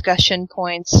some discussion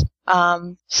points.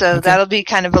 So that'll be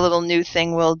kind of a little new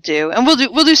thing we'll do, and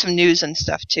we'll do some news and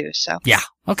stuff too. So yeah,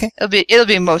 okay. It'll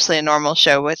be mostly a normal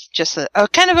show with just a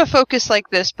kind of a focus like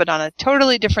this, but on a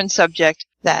totally different subject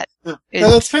that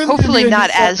is hopefully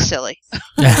not as silly.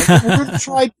 We're going to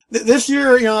try this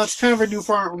year. It's kind of a new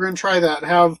format. We're going to try that.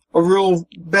 Have a real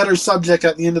better subject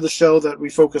at the end of the show that we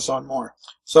focus on more.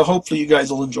 So hopefully you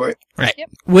guys will enjoy it. Right. Yep.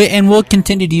 We'll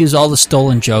continue to use all the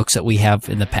stolen jokes that we have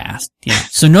in the past. Yeah.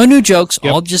 So no new jokes,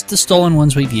 all just the stolen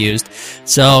ones we've used.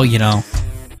 So,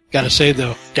 Gotta say,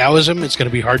 though, Taoism, it's going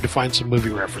to be hard to find some movie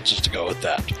references to go with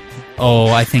that. Oh,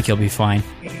 I think you'll be fine.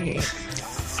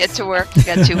 Get to work. You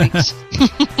got 2 weeks.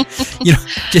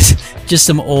 Just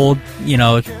some old,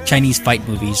 Chinese fight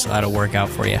movies ought to work out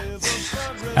for you.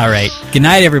 All right. Good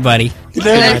night, everybody. Good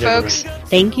night, folks.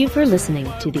 Thank you for listening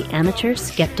to the Amateur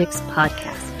Skeptics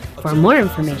Podcast. For more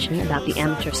information about the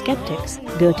Amateur Skeptics,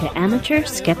 go to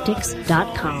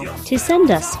amateurskeptics.com. To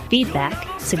send us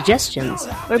feedback, suggestions,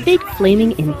 or big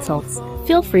flaming insults,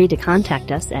 feel free to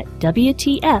contact us at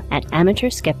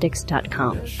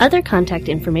WTF@amateurskeptics.com. Other contact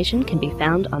information can be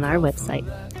found on our website.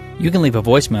 You can leave a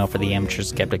voicemail for the Amateur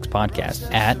Skeptics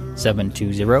Podcast at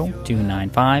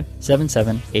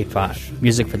 720-295-7785.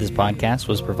 Music for this podcast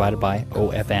was provided by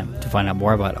OFM. To find out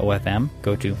more about OFM,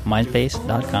 go to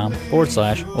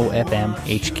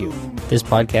myspace.com/OFMHQ. This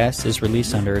podcast is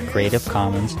released under a Creative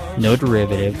Commons, No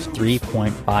Derivatives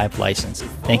 3.5 license.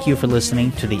 Thank you for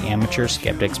listening to the Amateur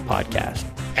Skeptics Podcast.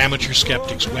 Amateur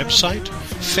Skeptics website,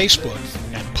 Facebook,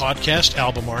 and podcast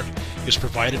album art is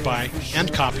provided by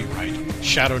and copyright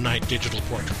Shadow Knight Digital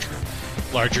Portraiture.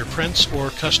 Larger prints or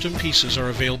custom pieces are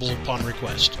available upon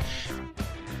request.